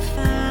cannot be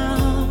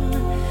found.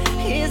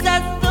 Is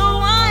that so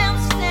I am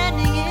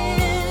standing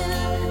in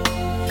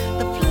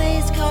the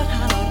place called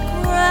hallowed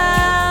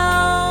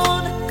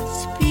ground?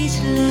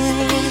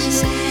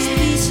 Speechless,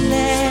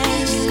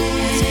 speechless,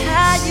 that's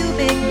how you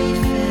make me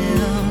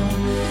feel.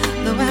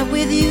 Though I'm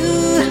with you,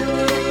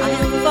 I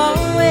am far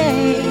away,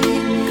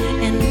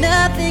 and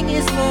nothing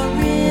is for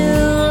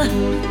real.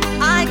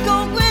 I go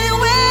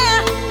anywhere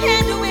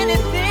and do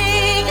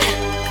anything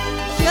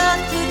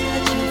just to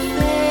touch your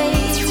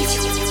face.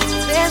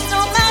 There's no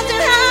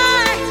mountain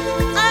high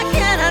I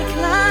cannot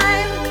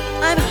climb.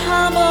 I'm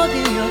humbled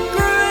in your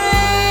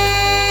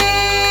grace.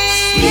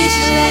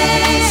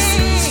 Speechless,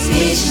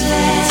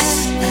 speechless,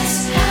 that's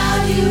how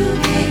you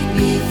make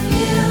me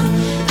feel.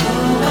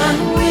 Oh, I'm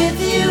with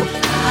you,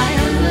 I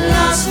am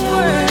lost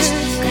for words,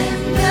 and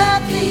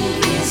nothing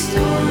is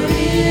for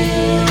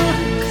real.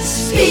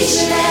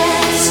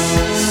 Speechless,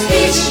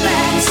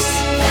 speechless,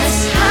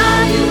 that's how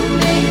you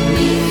make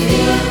me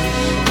feel.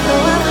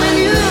 Oh, I'm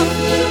with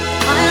you,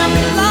 I am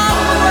lost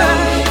for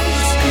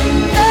words, and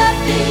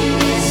nothing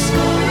is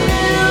for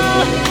real.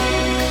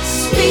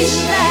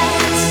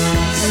 Speechless,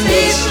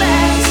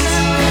 speechless,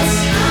 that's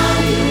how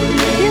you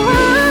make me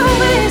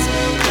always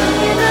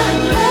in a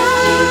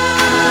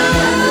I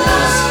am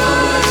lost for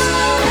words,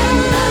 and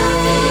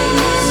nothing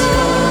is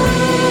for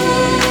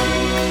real.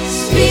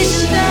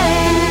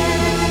 Speechless.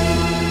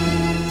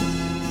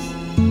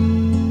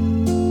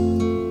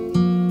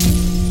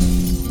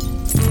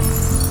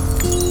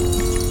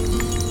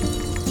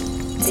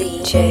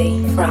 DJ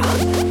Frog.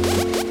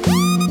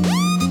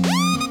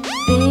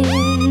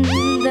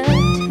 The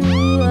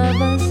two of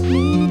us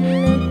need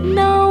look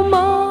no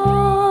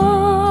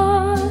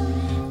more.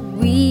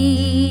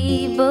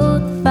 We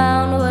both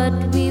found what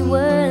we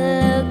were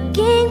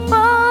looking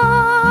for.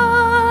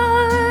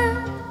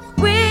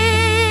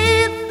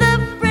 With a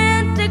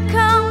friend to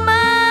call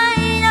my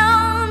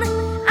own,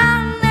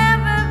 I'll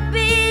never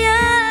be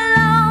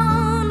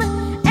alone.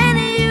 And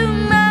you,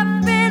 my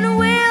friend,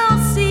 will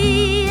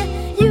see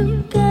you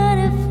got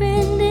a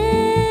friend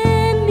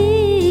in me.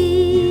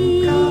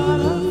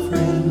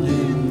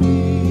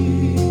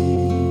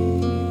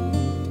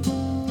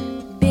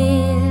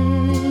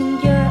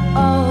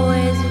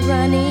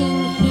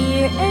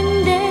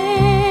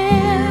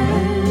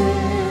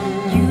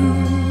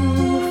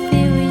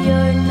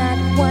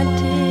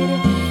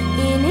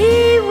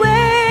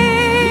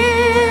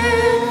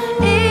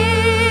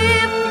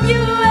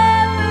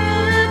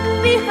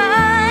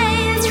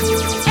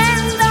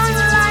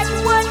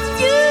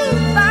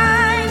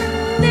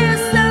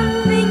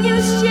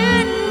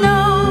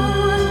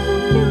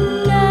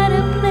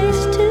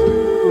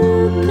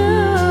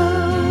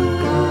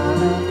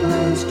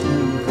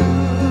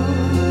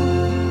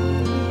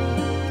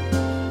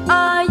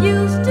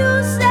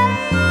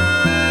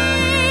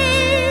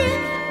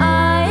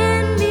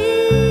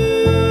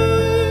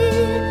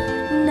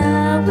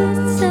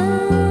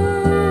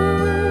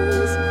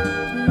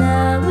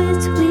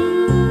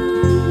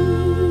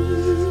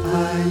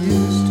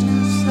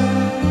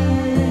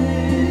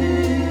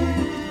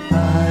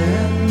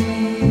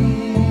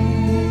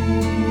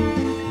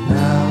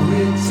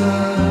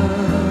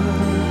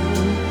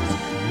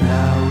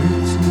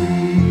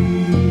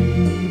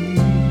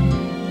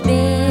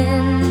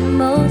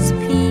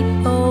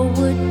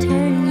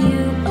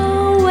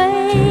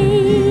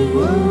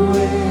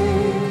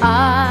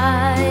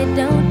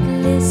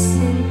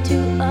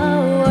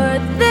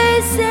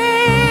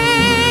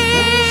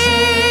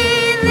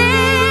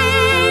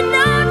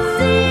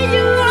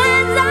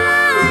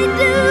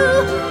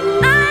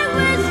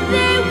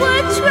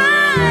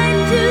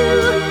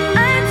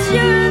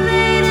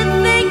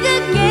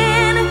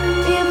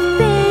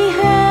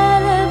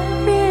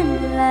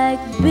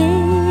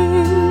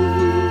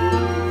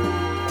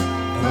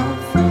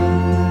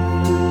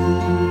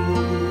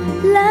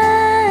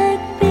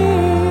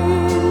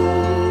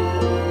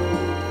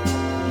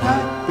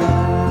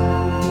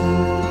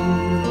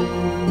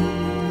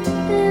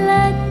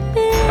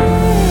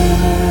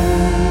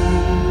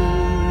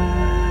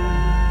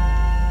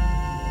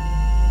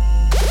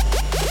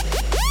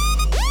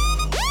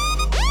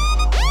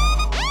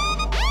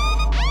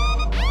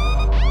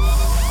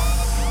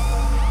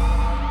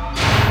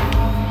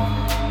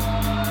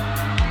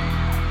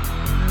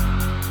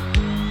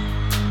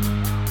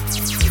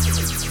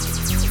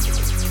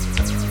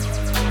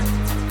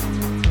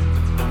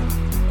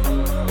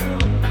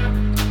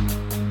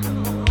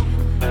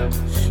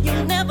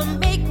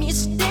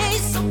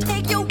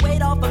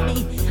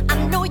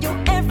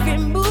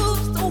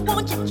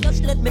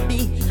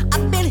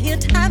 I've been here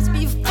times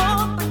before,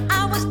 but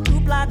I was too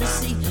blind to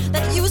see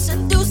that you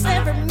seduce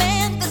every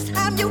man. This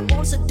time you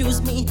won't seduce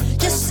me.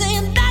 You're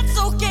saying that's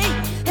okay.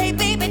 Hey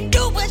baby,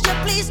 do as you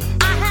please.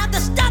 I have the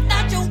stuff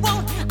that you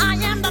want. I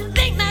am the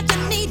thing that you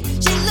need.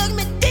 She looked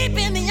me deep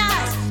in the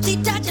eyes. She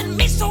touching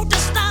me so to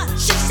start.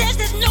 She says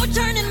there's no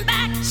turning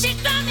back. She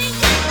told me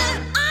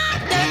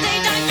dirty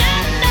Diana,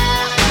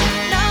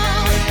 no.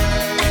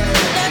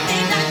 Dirty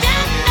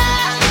Diana,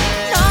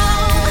 no.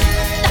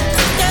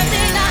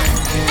 Dirty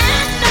Diana,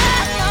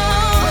 no.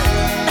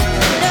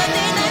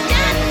 Dirty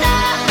Diana,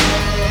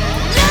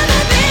 let me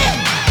be.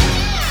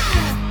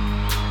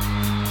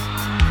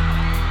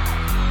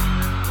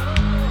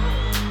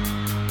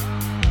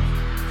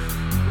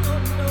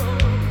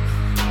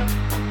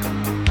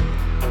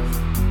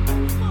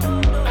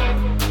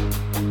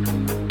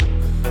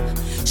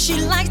 She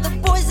likes the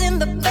boys in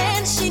the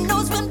band. She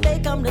knows when they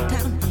come to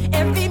town.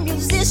 Every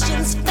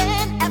musician's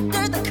fan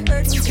after the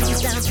curtain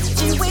comes down.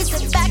 She waits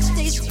at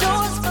backstage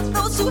doors for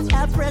those who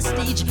have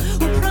prestige,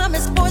 who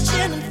promise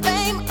fortune and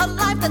fame, a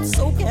life that's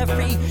so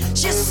carefree.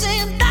 She's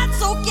saying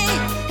that's okay.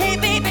 Hey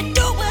baby,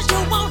 do what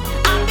you want.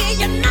 I'll be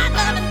your not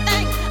loving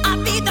thing.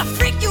 I'll be the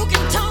freak you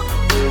can talk.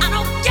 I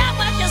don't care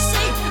what you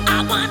say.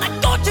 I wanna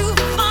go too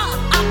far.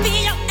 I'll be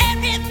your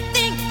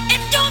everything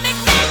if you make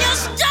me your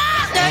star.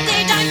 Dirty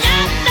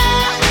Diana,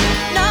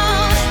 no.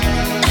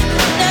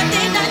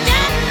 Dirty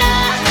Diana,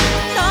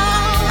 no.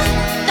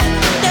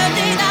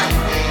 Dirty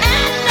Diana,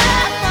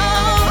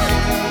 no.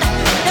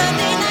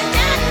 Dirty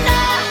Diana.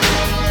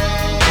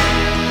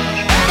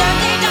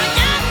 Dirty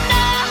Diana,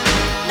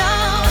 no.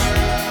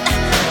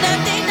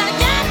 Dirty Diana,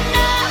 no. Dirty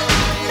Diana,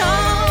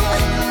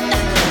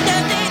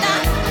 no.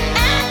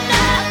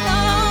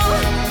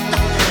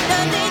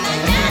 Dirty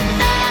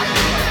Diana.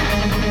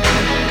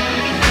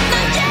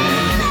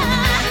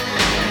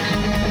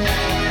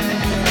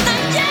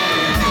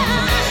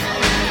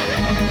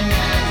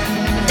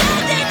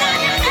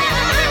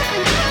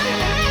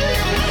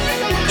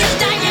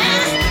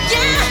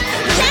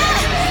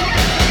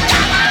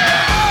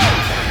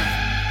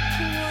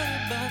 What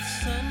about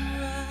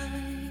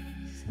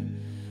sunrise?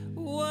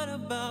 What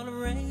about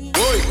rain?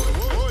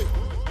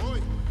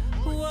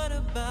 What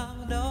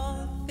about all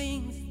the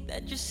things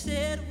that you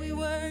said we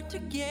were to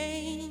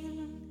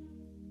gain?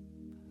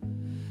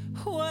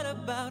 What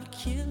about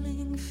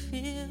killing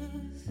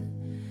fears?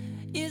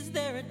 Is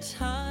there a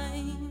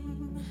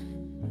time?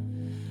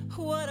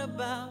 What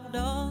about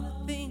all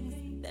the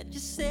things that you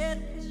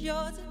said was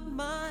yours and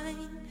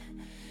mine?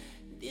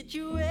 Did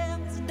you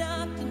ever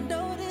stop to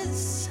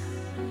notice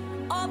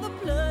all the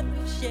blood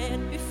we've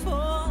shed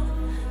before?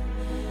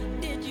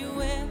 Did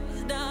you ever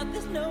stop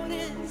to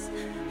notice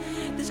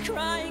this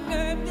crying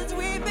earth, this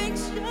weeping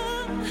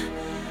shore?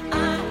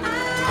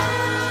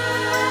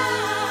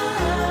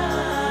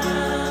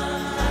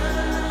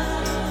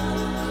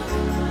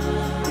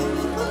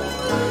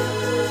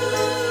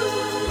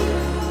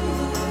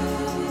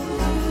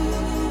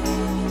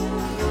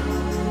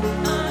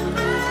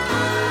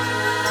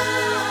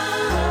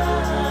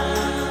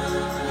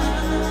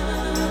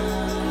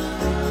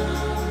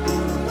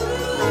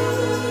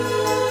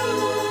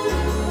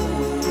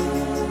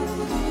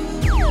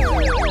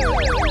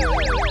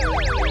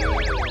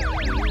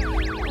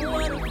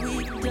 What have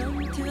we done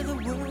to the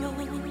world?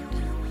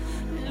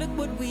 Look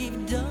what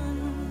we've done.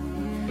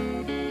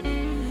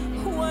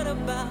 What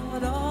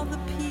about all the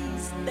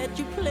peace that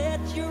you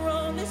pledged your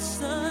only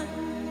son?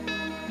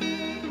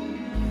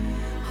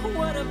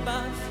 What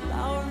about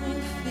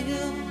flowering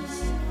fields?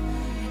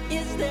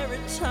 Is there a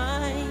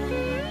time?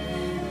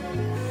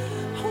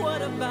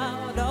 What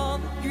about all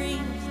the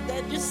dreams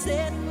that you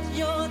said was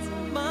yours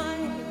and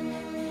mine?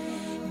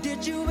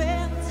 Did you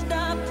ever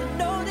stop to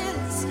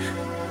notice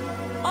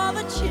all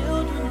the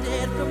children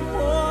dead from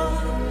war?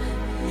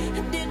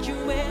 Did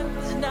you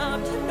ever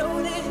stop to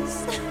notice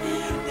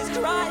this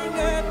crying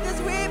earth, this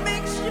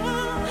weeping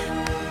shore?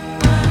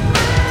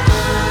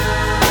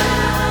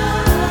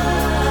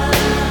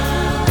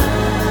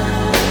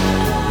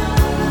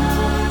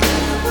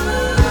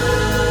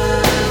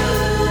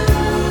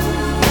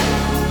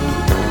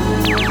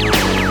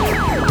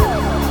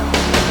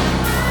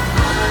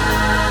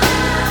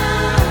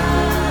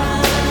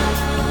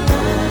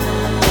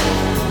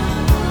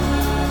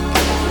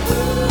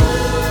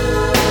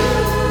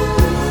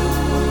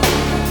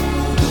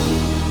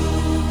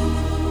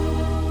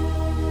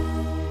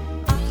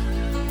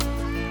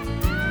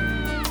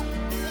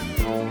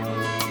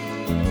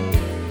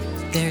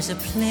 There's a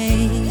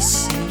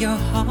place in your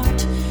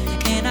heart,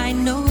 and I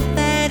know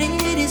that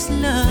it is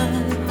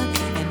love.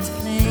 And this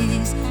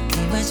place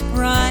is much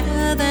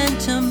brighter than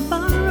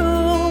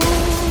tomorrow.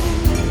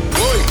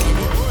 And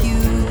if you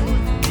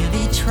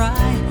really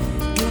try,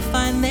 you'll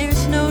find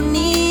there's no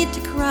need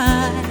to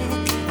cry.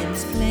 In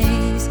this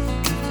place,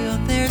 you feel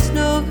there's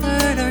no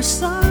hurt or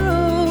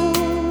sorrow.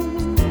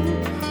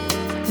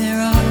 There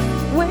are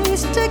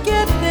ways to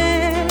get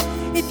there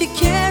if you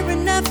care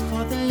enough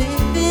for the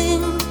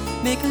living.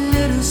 Make a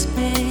little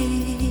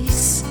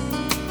space,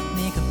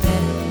 make a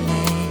better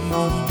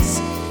place.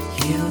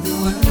 Heal the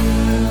world,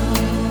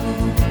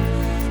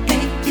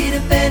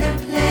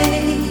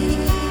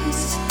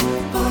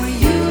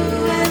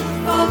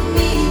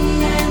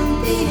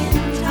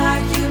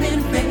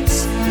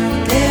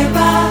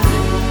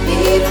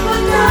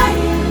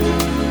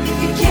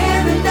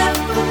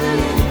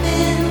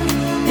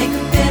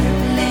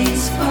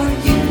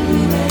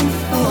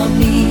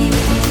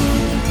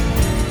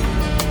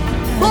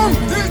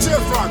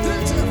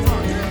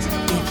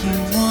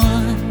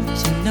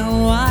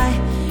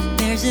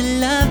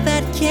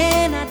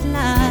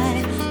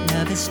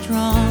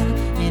 alone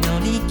and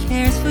only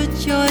cares for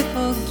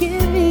joyful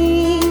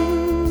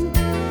giving.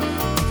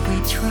 If we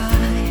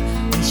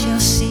try, we shall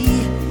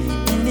see.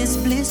 In this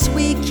bliss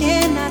we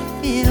cannot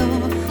feel.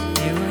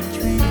 There are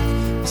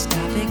dreams we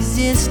stop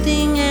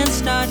existing and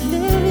start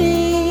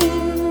living.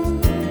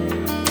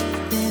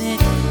 Then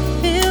it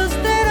feels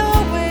that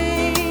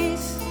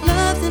always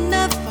love's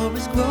enough for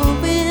us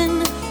growing.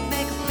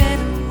 Make a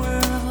better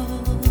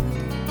world.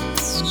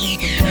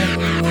 Make a better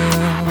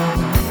world.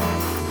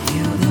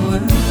 Heal the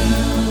world.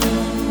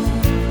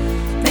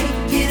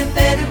 Make it a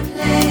better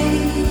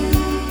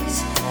place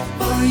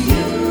for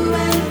you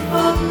and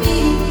for me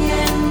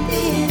and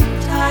the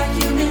entire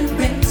human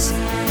race.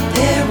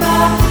 There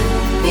are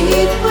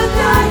people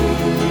dying.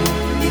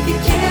 If you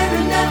care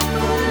enough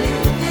for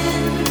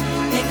living,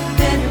 make a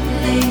better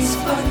place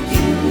for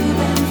you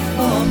and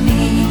for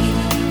me.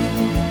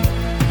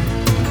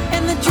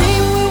 And the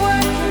dream we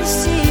were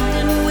conceived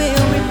in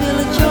will reveal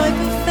a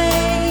joyful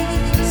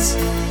face.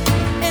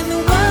 And the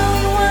one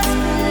we once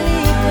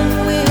believed in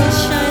will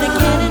shine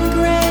again in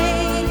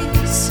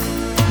grace.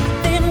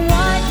 Then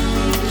why do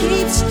we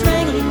keep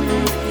strangling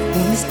life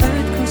when this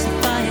earth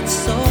crucify its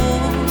soul?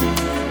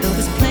 Though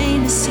it's plain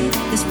to see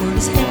this world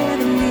is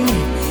heavenly.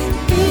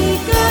 Be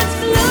God's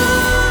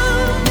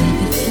love. Let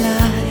it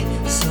fly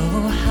so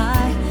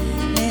high.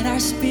 Let our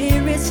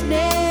spirits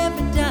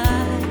never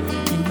die.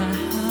 In my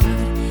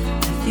heart,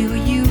 I feel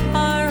you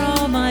are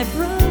all my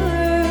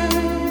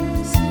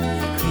brothers.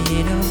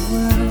 Create a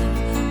world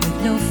with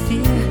no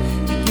fear.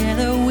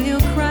 Together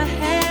we'll cry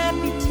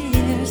happy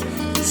tears.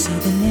 See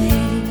the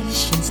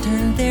nations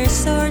turn their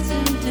swords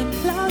into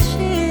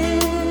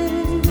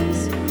plowshares.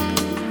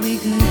 We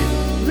could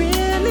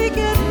really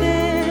get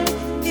there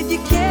if you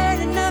cared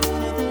enough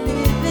for the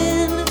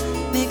living.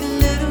 Make a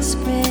little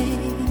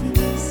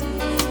space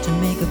to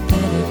make a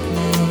better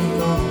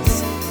place.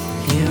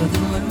 Heal the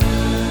world.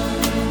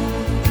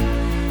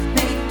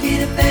 Make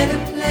it a better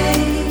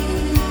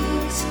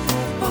place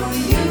for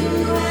you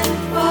and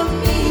for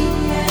me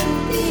and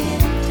the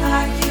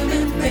entire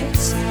human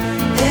race.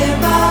 There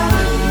are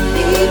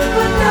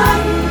people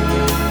dying.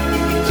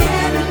 If you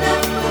care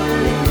enough for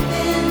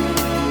living,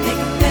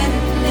 make a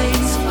better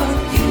place for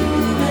you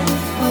and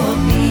for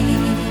me.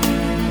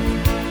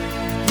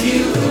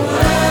 Heal the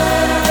world.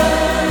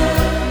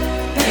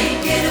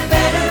 Make it a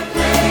better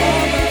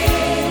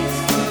place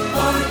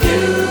for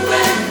you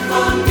and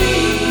for me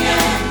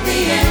and the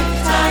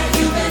entire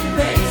human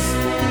race.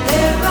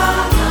 There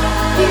are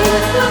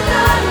people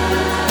dying.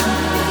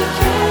 If you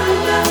care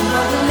enough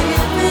for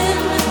living,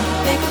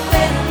 make a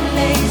better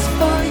place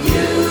for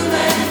you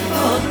and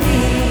for me.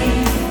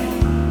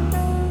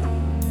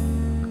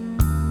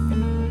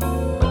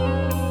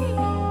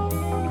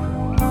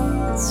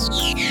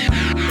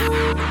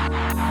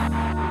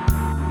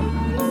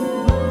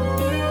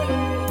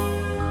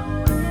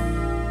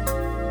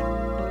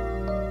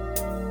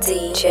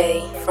 DJ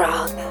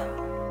Frog.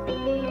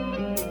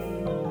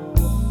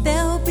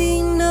 There'll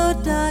be no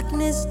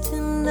darkness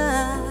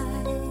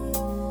tonight.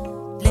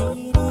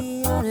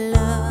 Lady, our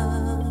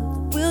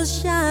love will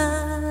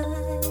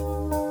shine,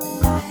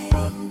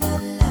 lighting the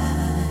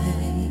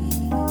light.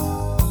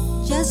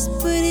 Just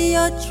put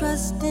your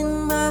trust in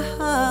my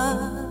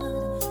heart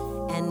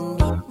and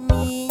meet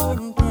me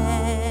in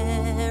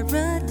paradise.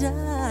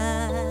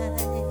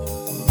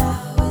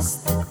 Now is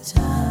the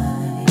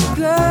time,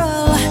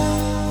 girl.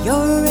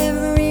 You're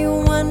every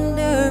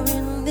wonder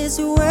in this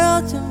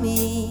world to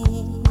me.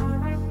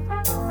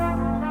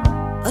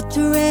 A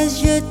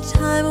treasured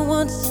time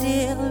won't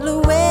steal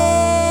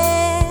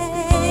away.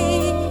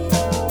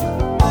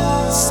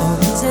 So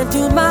listen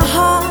to my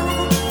heart.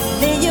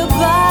 Lay your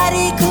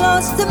body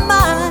close to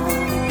mine.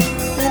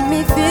 Let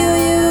me fill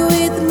you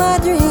with my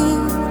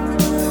dreams.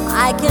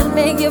 I can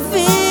make you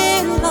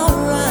feel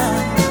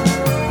alright.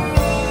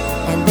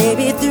 And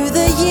baby, through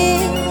the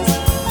years,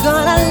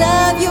 gonna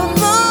love you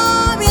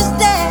more each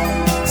day.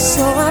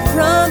 So I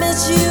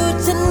promise you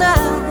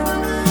tonight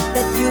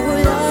that you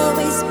will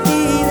always be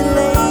the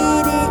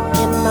lady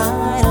in my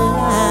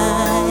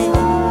life.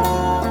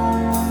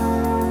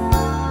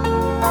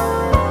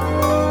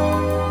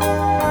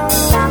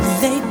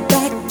 Lay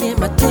back in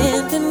my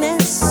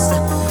tenderness.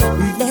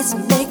 Let's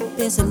make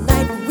this a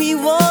night we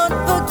won't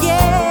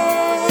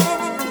forget.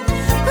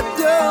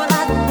 Girl,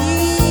 I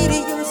need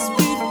your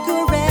sweet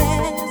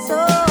caress. Oh,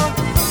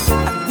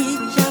 I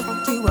reach out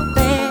to a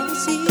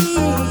fantasy.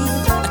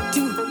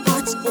 Two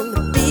hearts in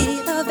the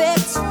beat of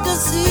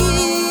ecstasy.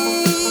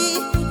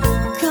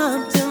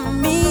 Come to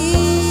me,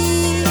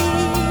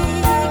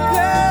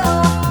 girl,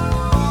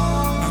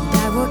 and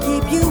I will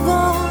keep you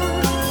warm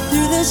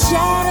through the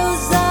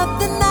shadows of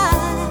the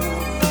night.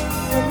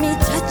 Let me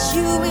touch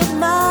you with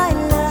my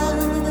love.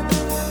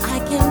 I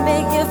can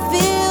make you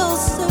feel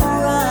so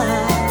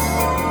right.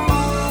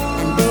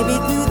 And baby,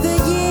 through the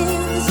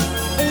years,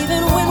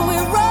 even when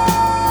we're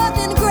old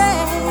and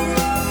gray,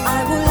 I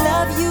will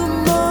love you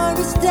more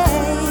each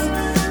day.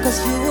 'Cause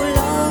you will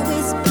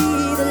always be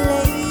the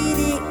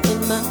lady in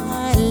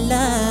my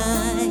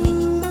life.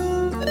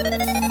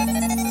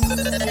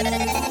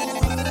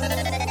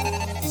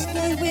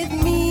 Stay with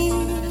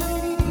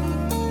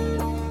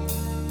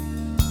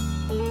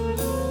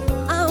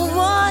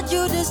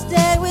to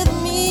stay with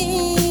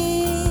me.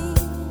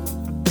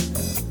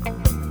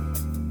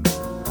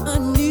 I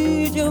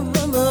need you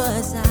by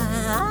my side.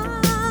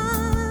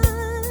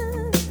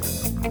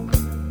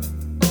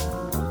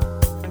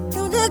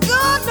 Don't you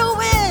go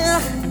nowhere.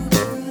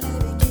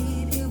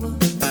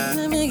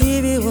 Let me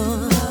give you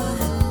one.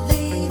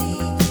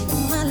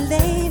 My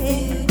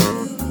lady,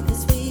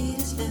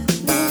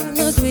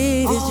 the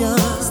sweetest joy.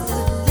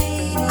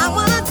 I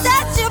wanna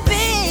touch you,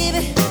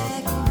 baby.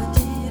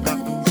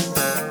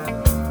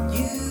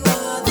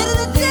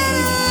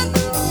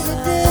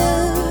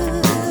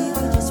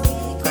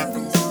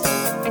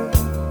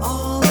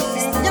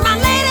 You're my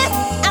lady,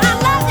 and I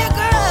love you,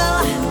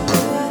 girl.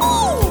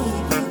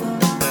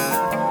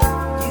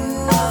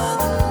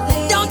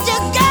 Don't you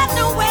go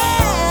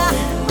nowhere.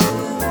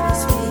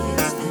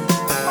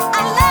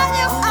 I love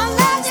you,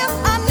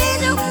 I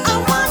need you, I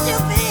want you,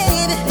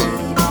 baby.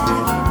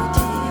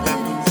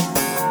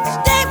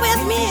 Stay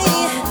with me.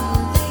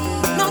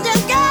 Don't you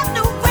go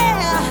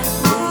nowhere.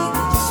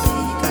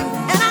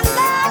 And I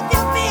love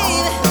you,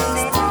 baby.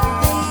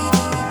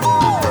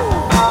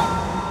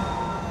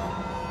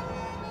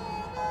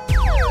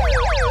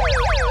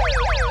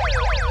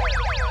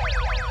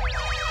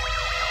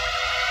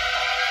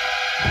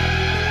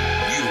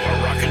 You are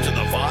rocking to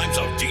the vibes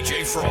of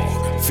DJ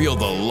Frog. Feel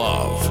the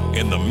love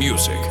in the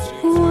music.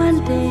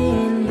 One day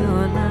in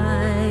your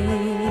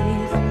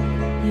life,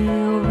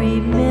 you'll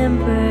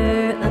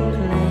remember a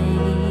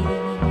place,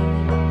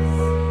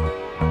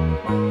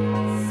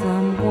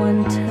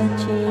 someone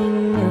touching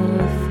your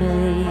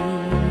face.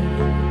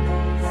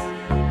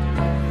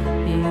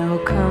 You'll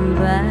come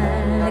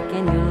back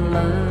and you'll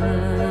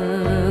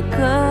look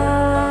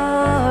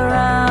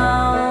around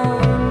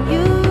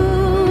you.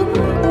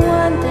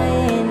 One day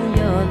in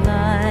your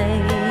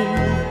life,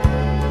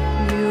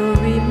 you'll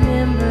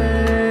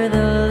remember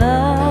the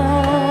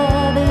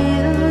love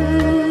you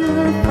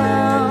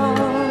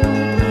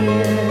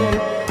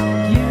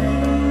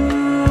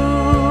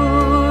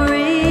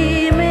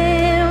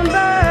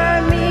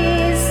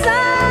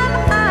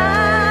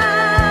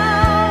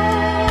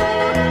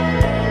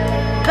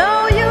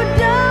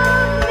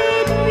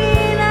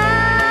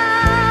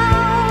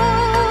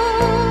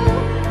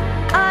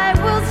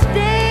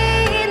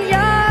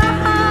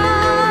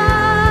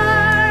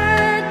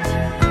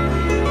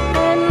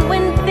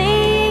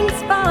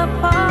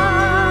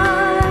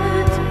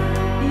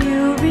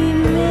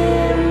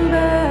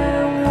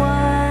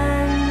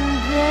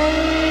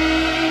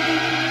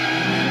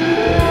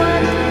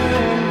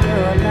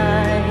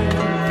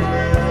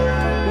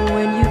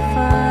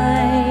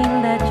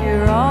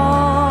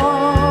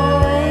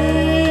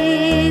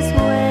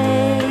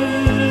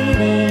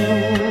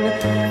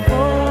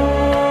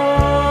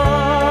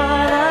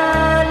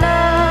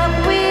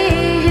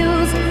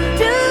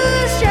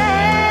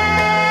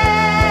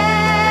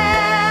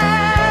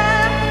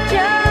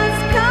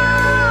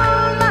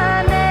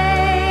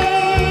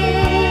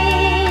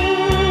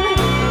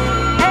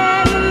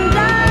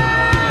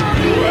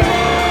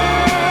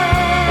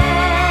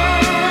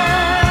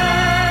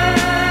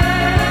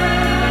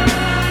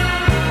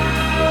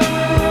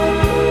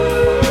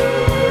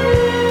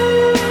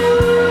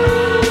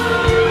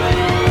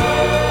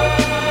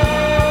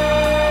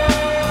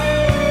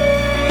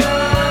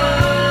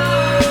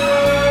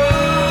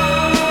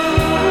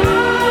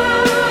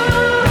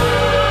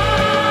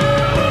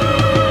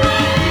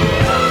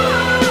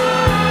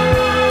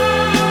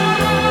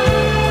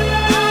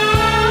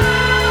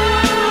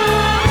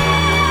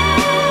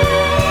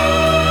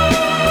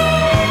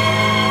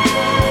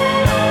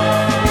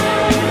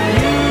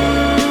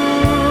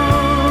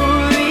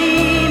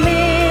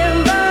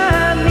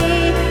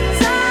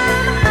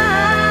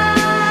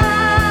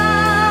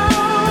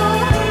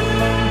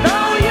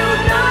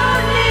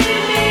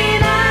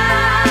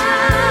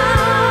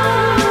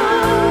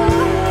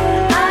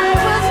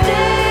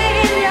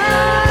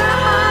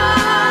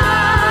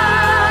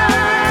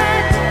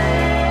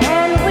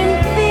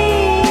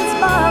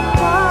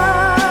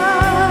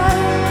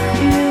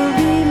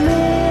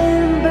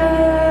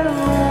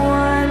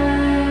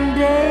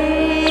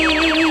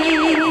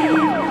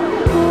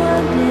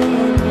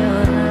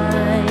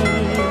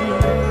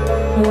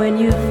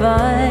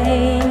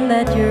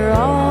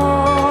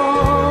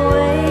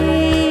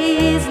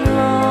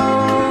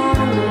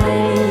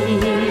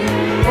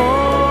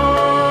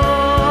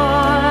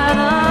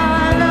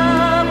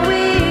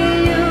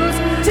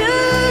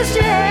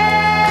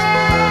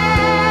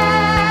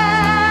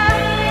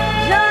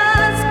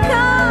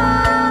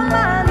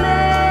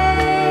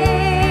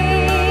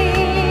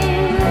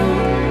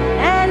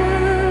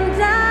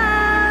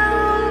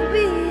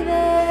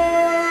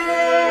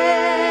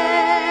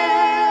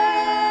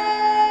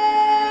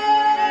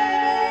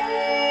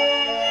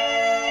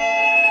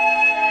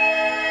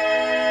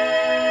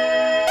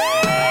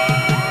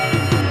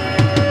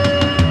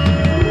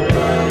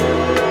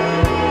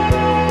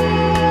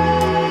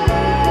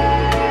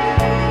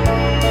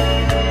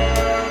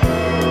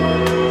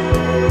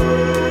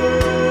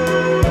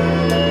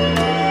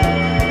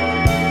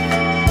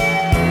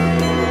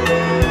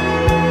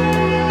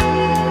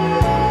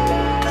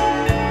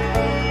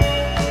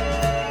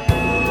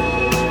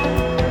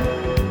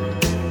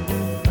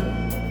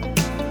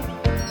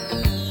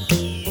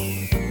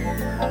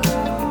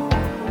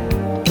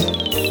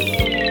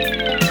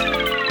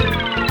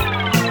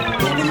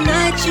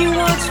She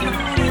walks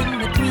right in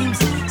my dreams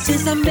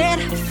since I met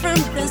her from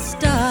the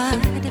start.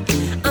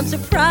 I'm so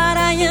proud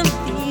I am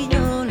the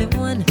only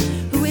one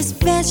who is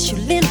special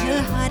in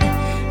her heart.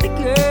 The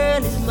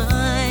girl is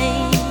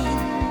mine.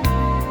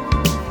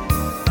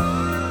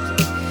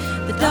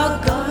 The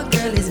doggone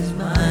girl is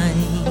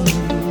mine.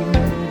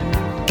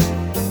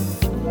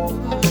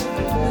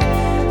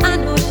 I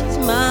know she's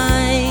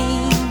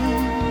mine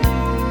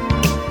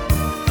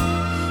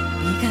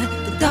because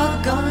the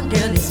doggone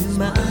girl is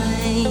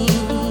mine.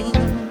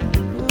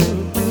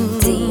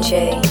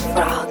 DJ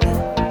Frog.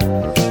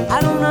 I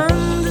don't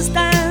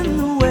understand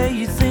the way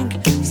you think,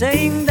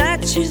 saying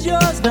that she's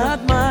yours,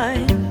 not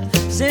mine.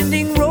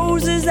 Sending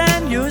roses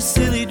and your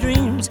silly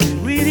dreams,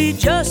 really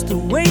just a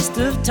waste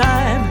of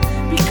time,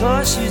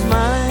 because she's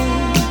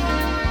mine.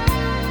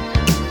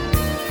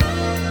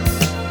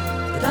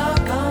 The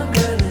doggone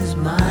girl is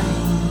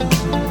mine.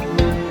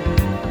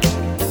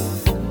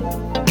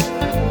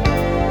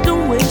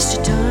 Don't waste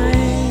your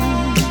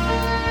time,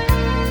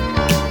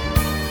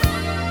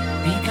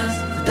 because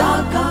the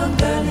doggone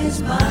girl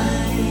is mine.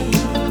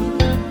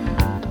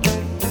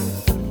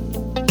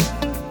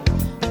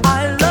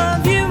 I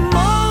love you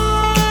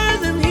more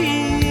than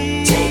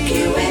he. Take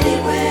you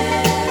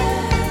anywhere.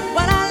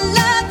 But I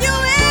love you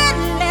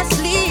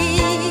endlessly.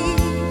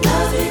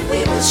 Loving we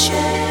will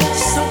share.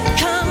 So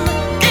come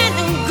and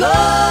go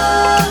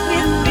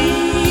with me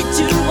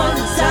to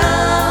one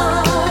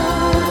town.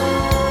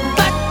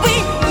 But we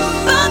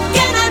both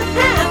cannot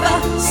have her,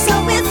 so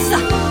it's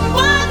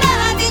one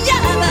or the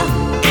other.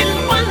 And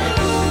one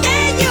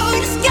day you'll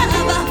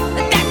discover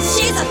that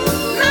she's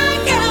my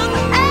girl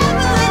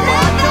forever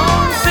and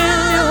Don't ever.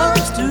 fill your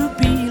hopes to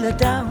be let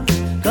down,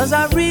 'cause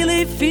I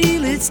really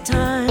feel it's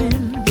time.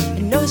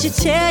 I know she'll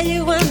tell you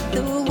I'm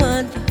the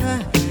one for her,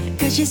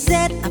 'cause she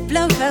said I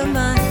blow her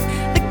mind.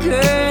 The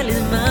girl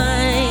is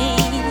mine.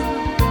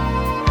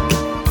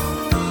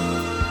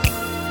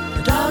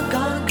 The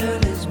doggone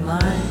girl is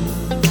mine.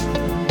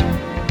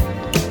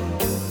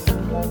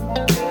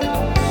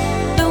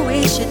 Don't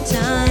waste your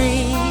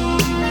time,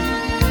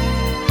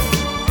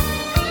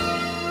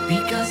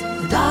 Because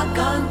the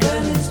doggone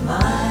girl is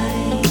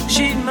mine.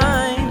 She's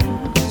mine.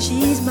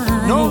 she's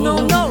mine. No, no,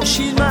 no,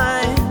 she's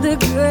mine. The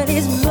girl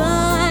is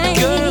mine.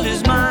 Girl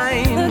is The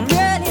mine.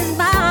 girl is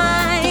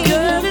mine.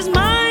 Girl is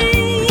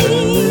mine.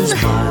 Girl is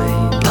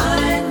mine.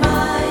 Mine,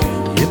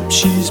 mine. Yep,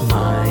 she's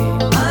mine.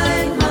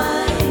 Mine,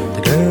 mine.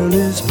 The girl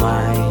is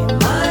mine.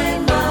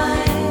 Mine,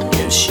 mine.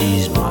 Yes,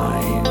 she's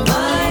mine.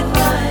 Mine,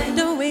 mine.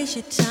 Don't waste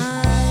your time,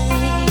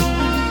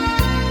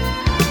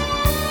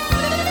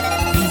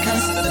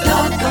 Because the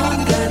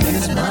doggone girl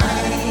is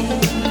mine.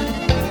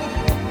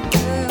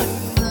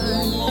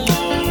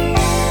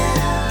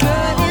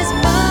 girl is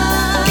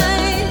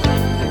mine.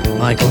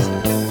 Michael,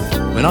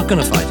 we're not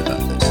gonna fight about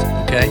this,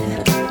 okay?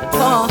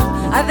 Paul,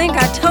 I think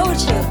I told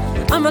you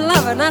I'm a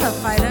lover, not a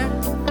fighter.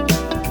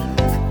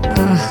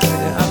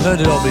 I've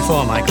heard it all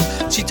before, Michael.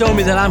 She told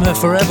me that I'm her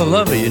forever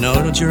lover, you know,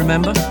 don't you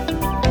remember?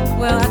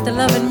 Well, after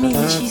loving me,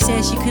 she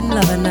said she couldn't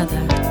love another.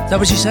 Is that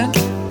what she said?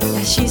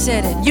 Yeah, she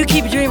said it. You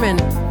keep dreaming.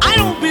 I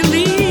don't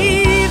believe